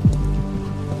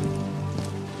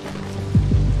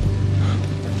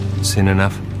 Seen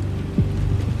enough?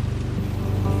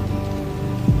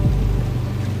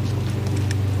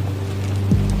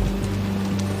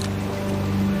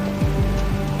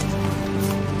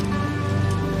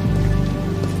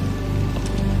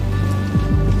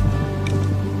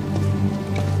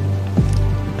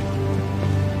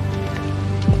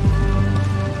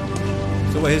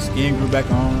 So his skin grew back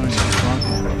on and shrunk.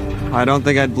 I don't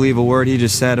think I'd believe a word he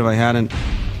just said if I hadn't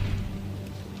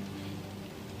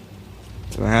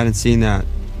seen that.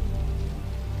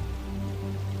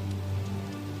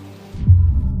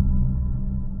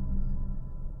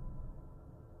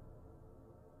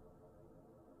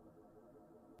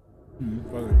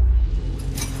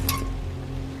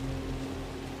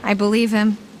 I believe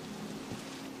him.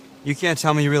 You can't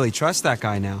tell me you really trust that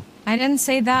guy now. I didn't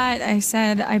say that. I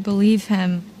said I believe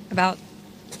him about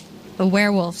the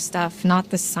werewolf stuff, not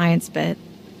the science bit.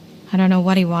 I don't know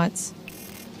what he wants.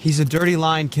 He's a dirty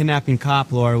lying kidnapping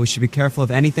cop, Laura. We should be careful of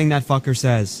anything that fucker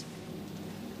says.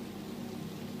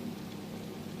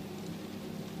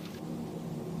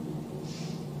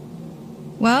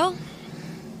 Well,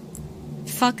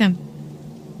 fuck him.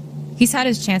 He's had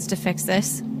his chance to fix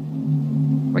this.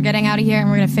 We're getting out of here and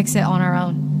we're gonna fix it on our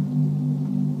own.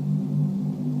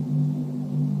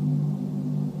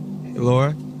 Hey,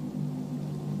 Laura?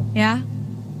 Yeah?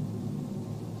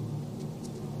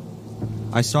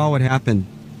 I saw what happened.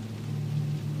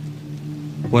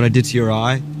 What I did to your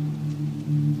eye.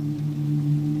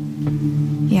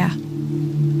 Yeah.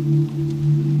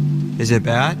 Is it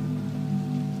bad?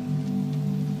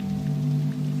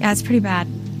 Yeah, it's pretty bad.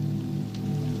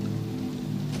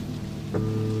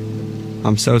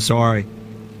 I'm so sorry.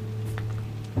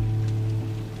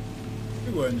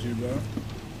 It wasn't you, bro.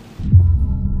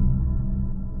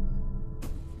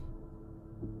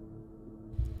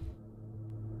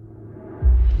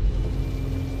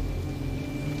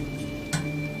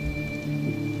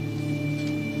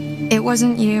 It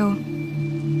wasn't you.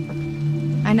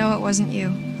 I know it wasn't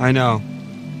you. I know.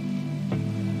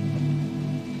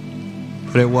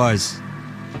 But it was.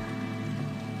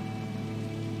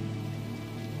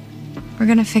 We're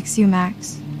gonna fix you,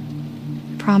 Max.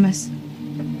 I promise.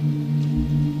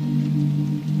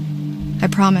 I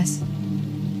promise.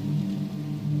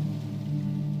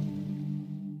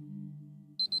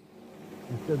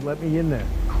 He said, let me in there.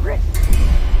 Chris!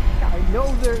 I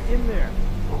know they're in there.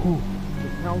 Who? The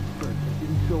counselor. They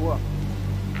didn't show up.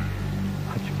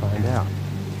 How'd you find out?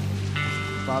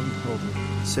 Bobby told me.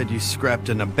 Said you scrapped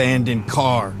an abandoned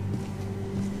car.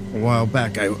 A while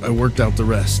back, I worked out the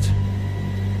rest.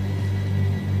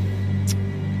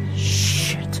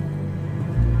 Shit.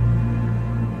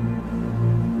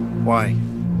 Why?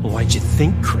 Why'd you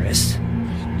think, Chris?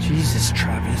 Jesus,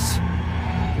 Travis.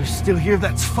 You're still here?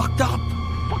 That's fucked up.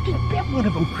 Fucking bet one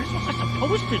of them, Chris. What was I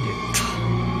supposed to do?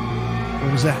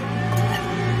 What was that?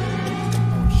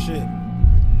 Oh, shit.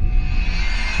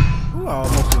 Ooh, I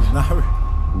almost was not.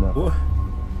 What?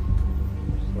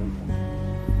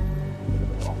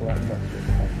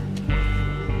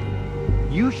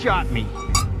 You shot me.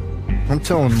 I'm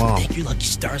telling Mom. Thank your lucky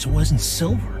stars it wasn't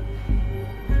silver.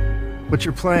 What's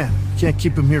your plan? Can't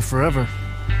keep him here forever.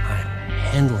 I'm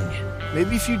handling it.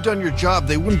 Maybe if you'd done your job,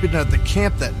 they wouldn't have been at the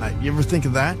camp that night. You ever think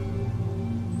of that?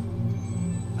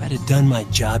 If I'd have done my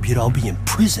job, you'd all be in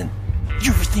prison.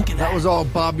 You ever think of that? That was all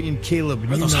Bobby and Caleb,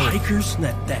 and Are you those know it. hikers and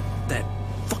that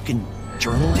fucking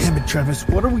journalist? Damn it, Travis.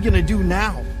 What are we gonna do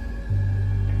now?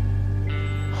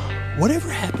 Whatever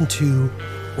happened to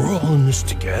we're all in this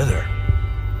together?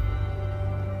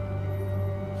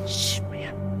 Shit,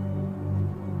 man.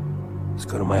 Let's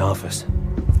go to my office.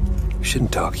 We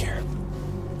shouldn't talk here.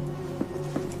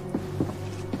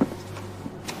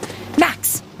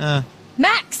 Max!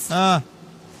 Max!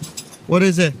 What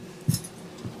is it?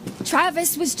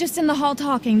 Travis was just in the hall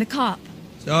talking, the cop.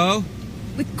 So?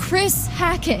 With Chris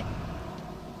Hackett.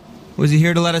 Was he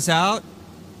here to let us out?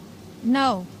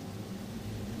 No.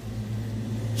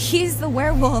 He's the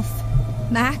werewolf,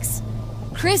 Max.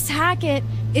 Chris Hackett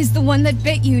is the one that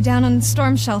bit you down on the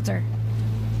storm shelter.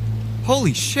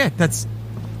 Holy shit, that's...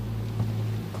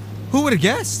 Who would have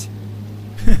guessed?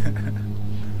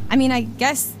 I mean, I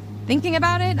guess thinking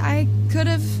about it, I could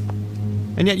have.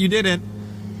 And yet you didn't.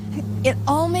 It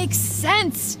all makes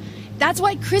sense. That's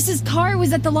why Chris's car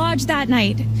was at the lodge that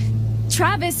night.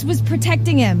 Travis was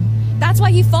protecting him. That's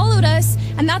why he followed us,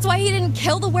 and that's why he didn't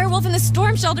kill the werewolf in the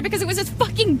storm shelter, because it was his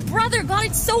fucking brother. God,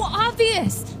 it's so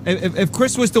obvious. If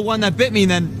Chris was the one that bit me,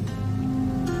 then...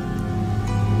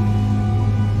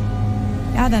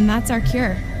 Yeah, then that's our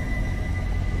cure.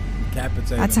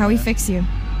 Decapitate That's him, how we man. fix you.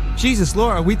 Jesus,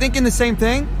 Laura, are we thinking the same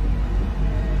thing?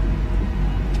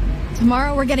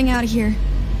 Tomorrow we're getting out of here.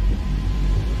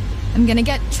 I'm gonna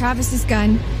get Travis's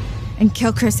gun and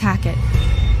kill Chris Hackett.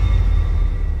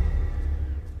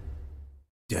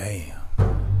 Damn.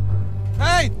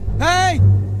 Hey! Hey!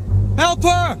 Help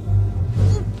her!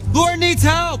 Laura needs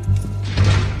help!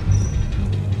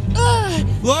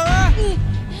 Laura?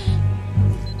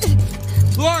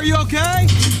 Laura, are you okay?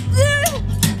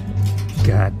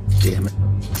 God damn it.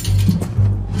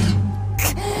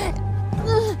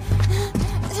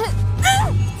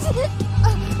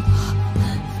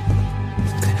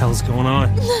 What the hell's going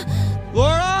on?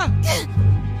 Laura?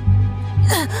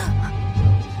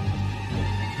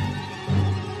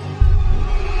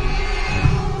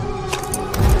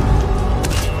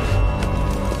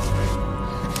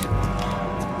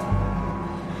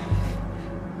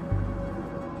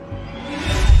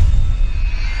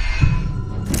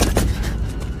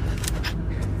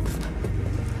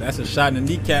 That's a shot in the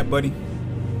kneecap, buddy.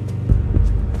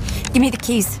 Give me the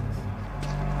keys.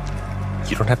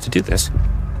 You don't have to do this.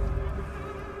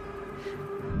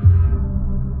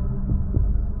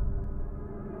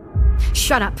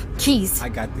 Shut up. Keys. I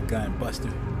got the gun, Buster.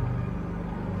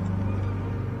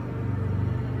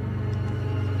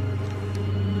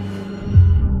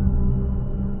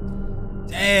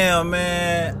 Damn,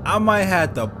 man. I might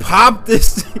have to pop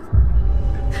this thing.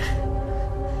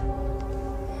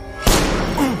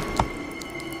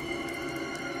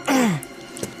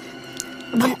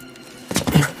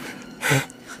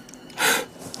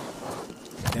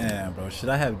 Damn, bro. Should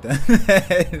I have done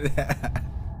that?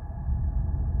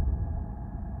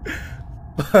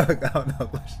 Fuck, I don't know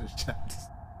what should try this.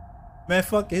 Man,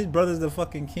 fuck, his brother's the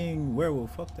fucking king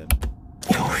werewolf. Fuck that.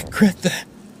 You'll regret that.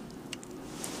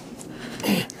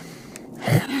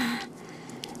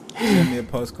 Send me a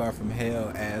postcard from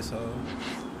hell, asshole.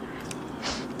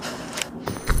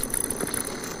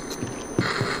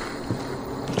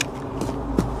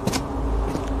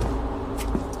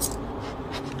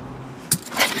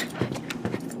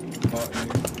 Fuck you.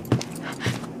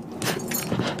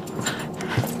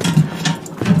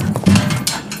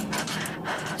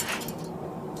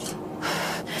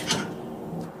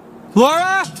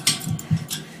 Laura?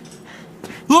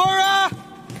 Laura?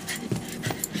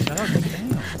 Shut up,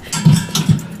 damn.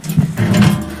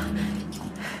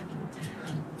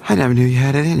 I never knew you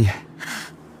had it in you.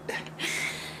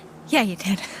 Yeah, you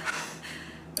did.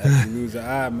 After you lose an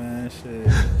eye, man, shit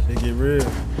get real.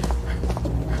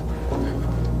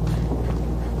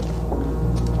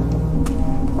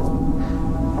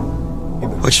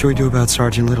 What should we do about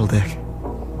Sergeant Little Dick?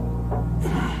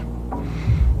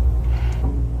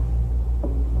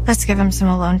 Let's give him some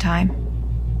alone time.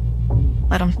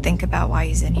 Let him think about why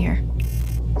he's in here.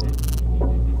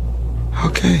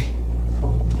 Okay.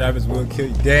 Travis will kill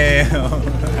you. Damn.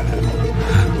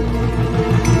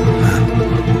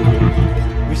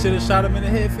 We should have shot him in the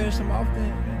head, finished him off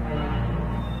then.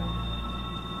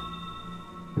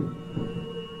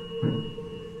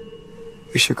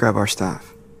 We should grab our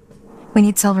stuff. We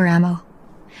need silver ammo.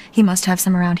 He must have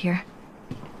some around here.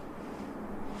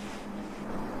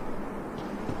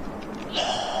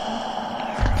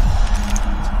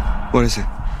 What is it?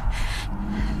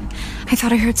 I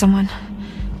thought I heard someone.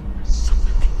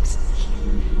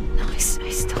 No, I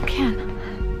still can.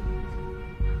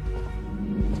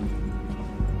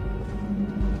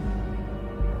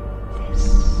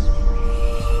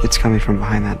 It's coming from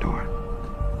behind that door.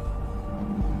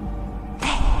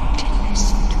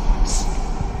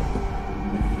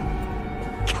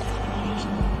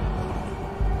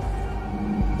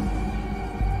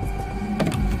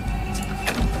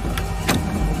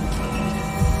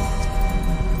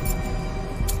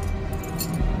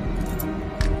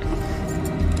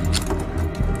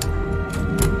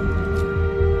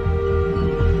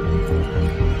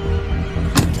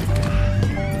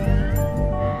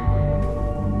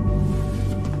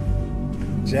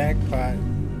 Jackpot.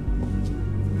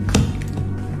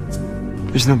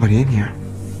 There's nobody in here.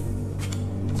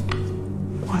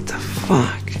 What the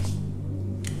fuck?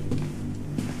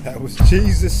 That was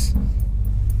Jesus.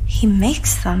 He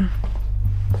makes them.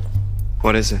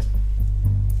 What is it?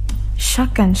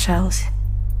 Shotgun shells.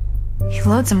 He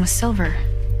loads them with silver.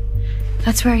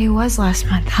 That's where he was last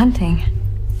month, hunting.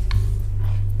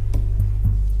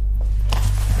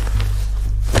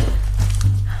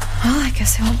 Well, I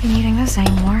guess I won't be needing this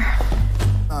anymore.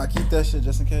 Keep that shit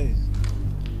just in case.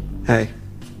 Hey,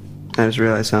 I just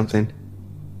realized something.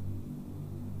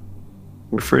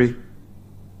 We're free.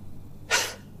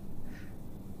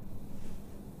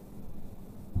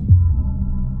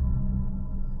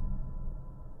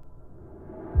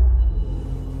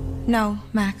 No,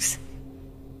 Max.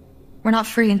 We're not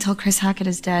free until Chris Hackett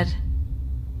is dead.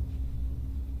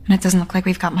 And it doesn't look like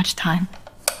we've got much time.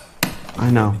 I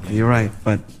know, you're right,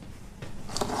 but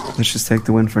let's just take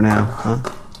the win for now, huh?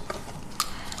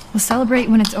 We'll celebrate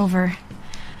when it's over.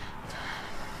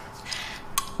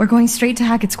 We're going straight to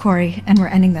Hackett's Quarry, and we're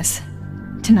ending this.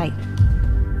 Tonight.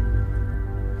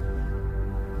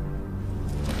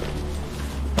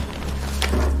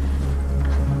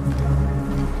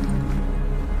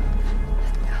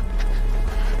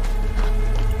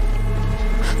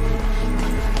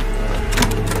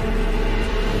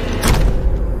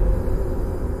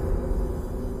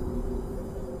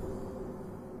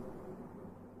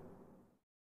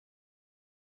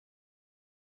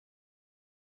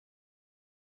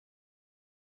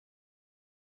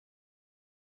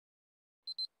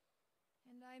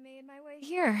 I made my way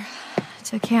here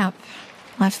to camp.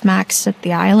 Left Max at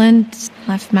the island.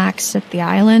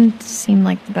 Seemed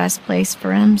like the best place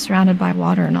for him, surrounded by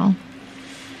water and all.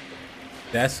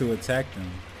 That's who attacked him.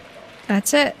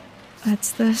 That's it.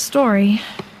 That's the story.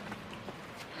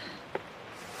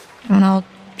 Don't all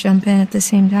jump in at the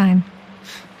same time.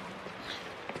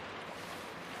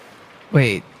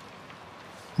 Wait.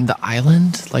 The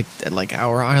island? Like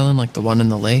our island? Like the one in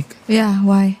the lake? Yeah,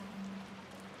 why?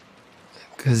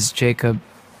 Because Jacob,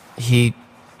 he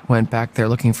went back there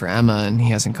looking for Emma and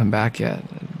he hasn't come back yet.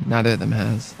 Neither of them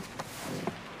has.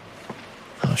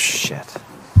 Oh, shit.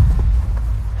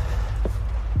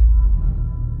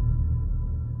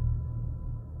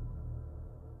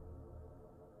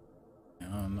 I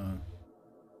don't know.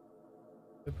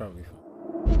 They're probably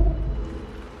fine.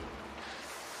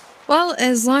 Well,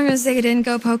 as long as they didn't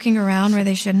go poking around where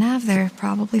they shouldn't have, they're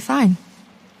probably fine.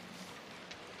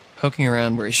 Poking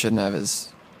around where he shouldn't have is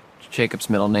Jacob's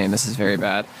middle name. This is very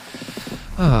bad.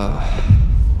 Oh.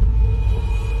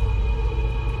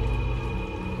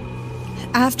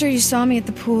 After you saw me at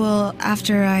the pool,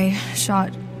 after I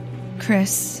shot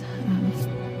Chris,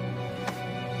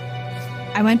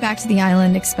 I went back to the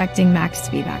island expecting Max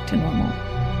to be back to normal.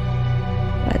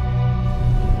 But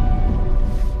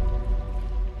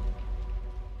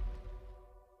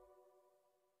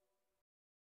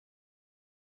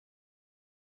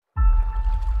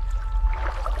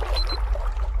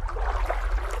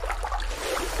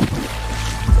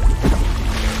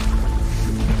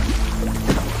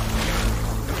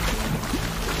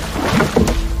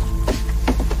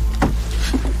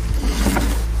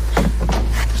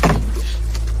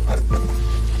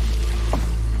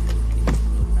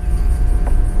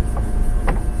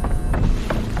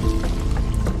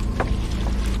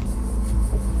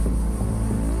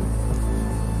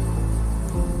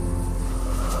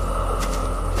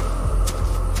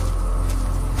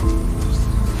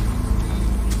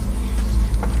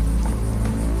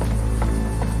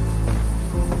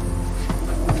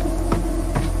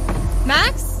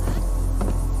Max?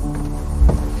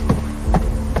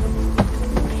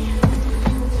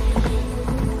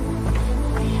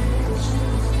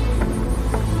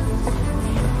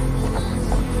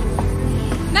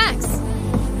 Max?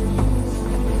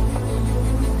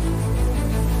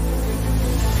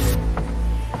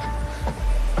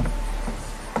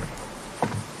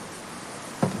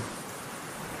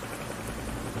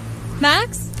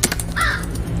 Max?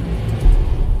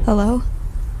 Hello?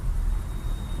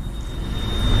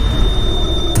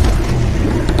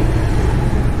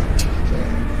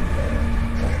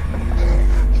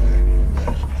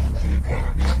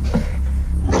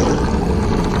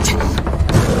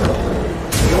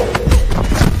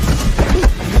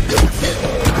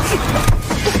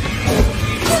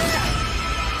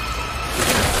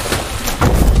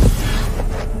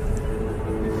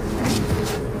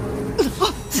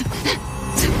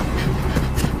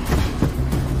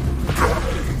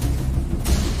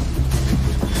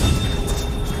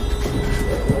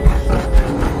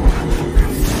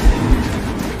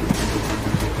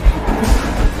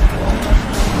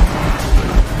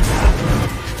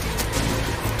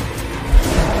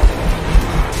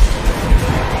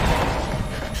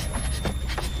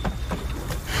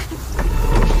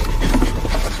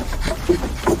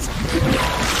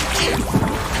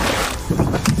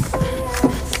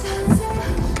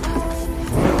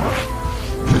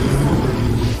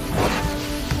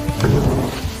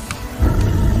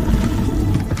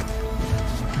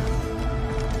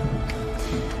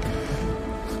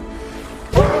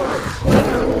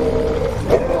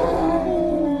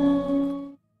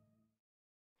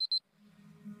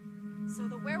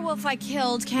 Werewolf I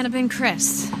killed can't have been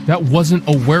Chris. That wasn't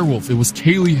a werewolf. It was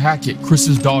Kaylee Hackett,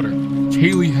 Chris's daughter.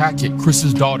 Kaylee Hackett,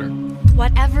 Chris's daughter.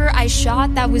 Whatever I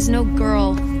shot, that was no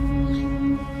girl.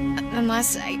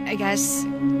 Unless, I guess,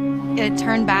 it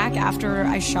turned back after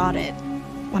I shot it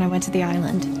when I went to the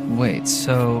island. Wait,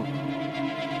 so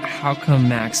how come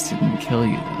Max didn't kill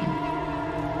you then?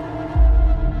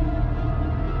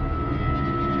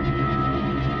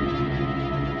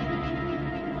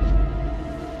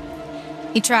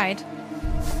 He tried.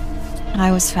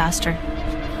 I was faster.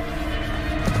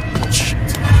 Shit.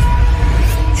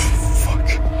 Fuck.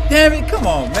 Damn it, come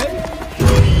on, man.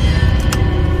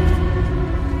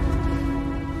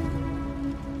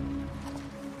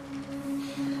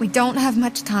 We don't have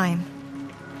much time.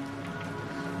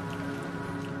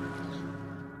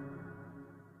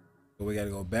 We gotta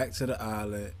go back to the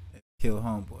island and kill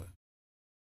homeboy.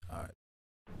 Alright.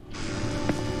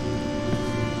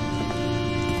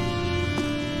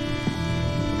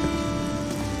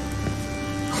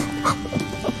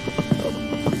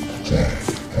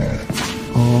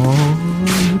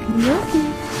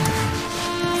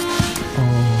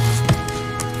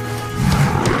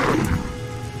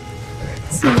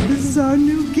 So this is our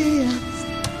new guest.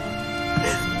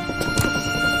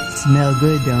 Smell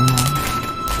good, don't I?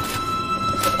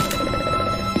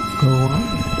 Go on,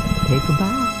 take a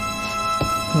bite.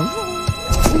 Come on.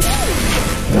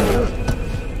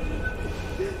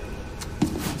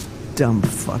 Dumb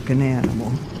fucking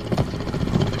animal.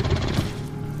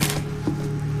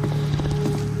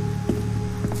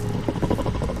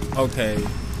 Okay,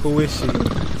 who is she?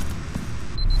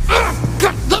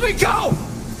 God, let me go!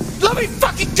 Let me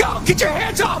fucking go! Get your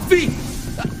hands off me!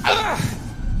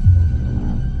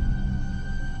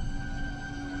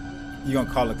 You gonna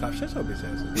call the cops? Shut your bitch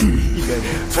ass up.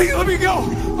 Please let me go!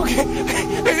 Okay?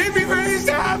 I didn't mean for this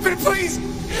to happen, please!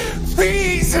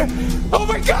 Please! Oh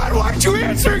my god, why aren't you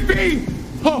answering me?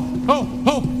 Oh!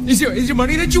 Is your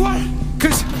money that you want?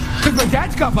 Cause my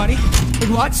dad's got money. Like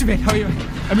lots of it. Oh, yeah.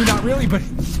 I mean, not really, but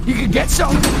you can get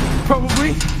some.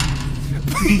 Probably.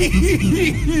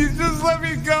 Please, just let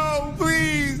me go,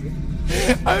 please.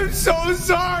 I'm so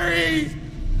sorry.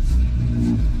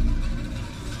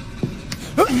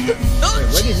 Wait,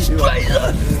 what did he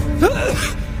do?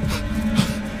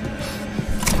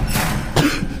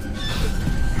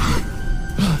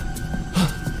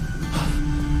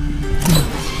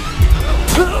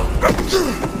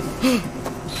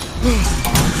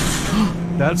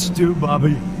 That's due,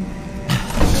 Bobby.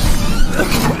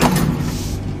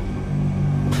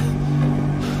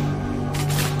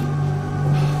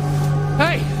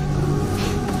 Hey!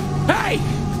 Hey!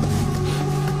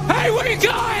 Hey, where you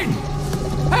going?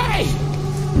 Hey!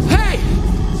 Hey!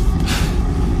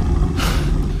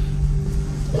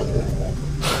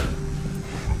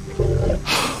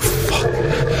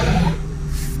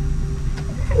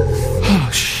 Oh,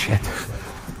 shit.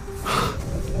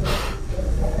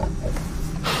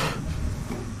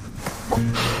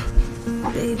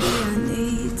 Baby, I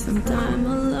need some time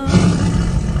alone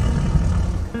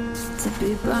to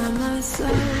be by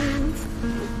myself.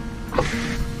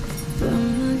 By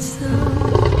myself.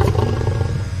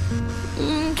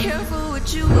 Careful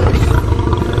what you wish for.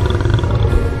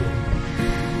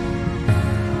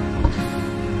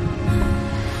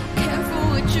 Careful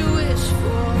what you wish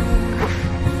for.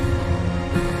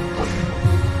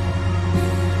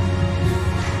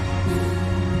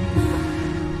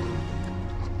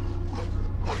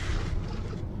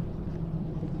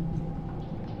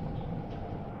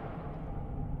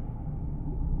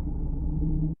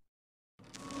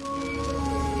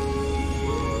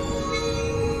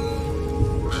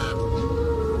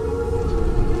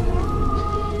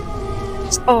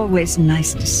 It's always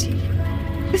nice to see you.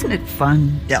 Isn't it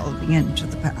fun delving into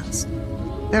the past?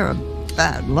 They're a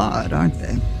bad lot, aren't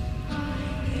they?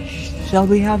 Shall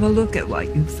we have a look at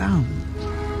what you found?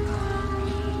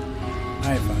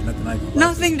 I ain't found nothing. I ain't gonna lie.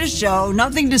 Nothing to show,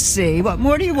 nothing to see. What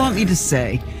more do you want me to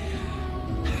say?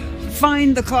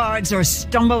 Find the cards or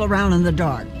stumble around in the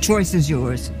dark. Choice is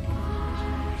yours.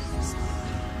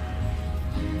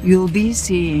 You'll be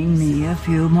seeing me a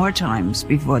few more times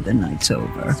before the night's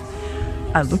over.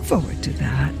 I look forward to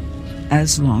that,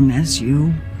 as long as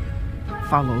you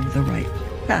follow the right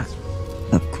path,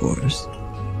 of course.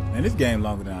 Man, this game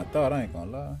longer than I thought. I ain't gonna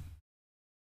lie.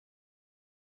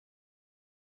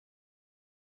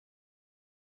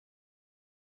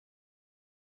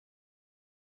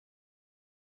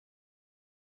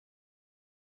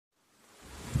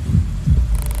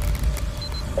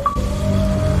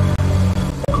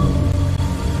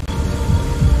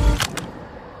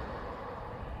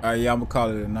 Alright, yeah, I'm gonna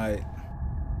call it a night.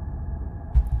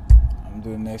 I'm and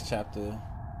do the next chapter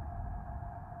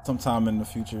sometime in the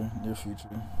future, near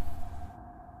future.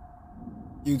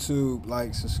 YouTube,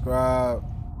 like, subscribe,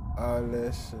 all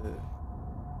that shit.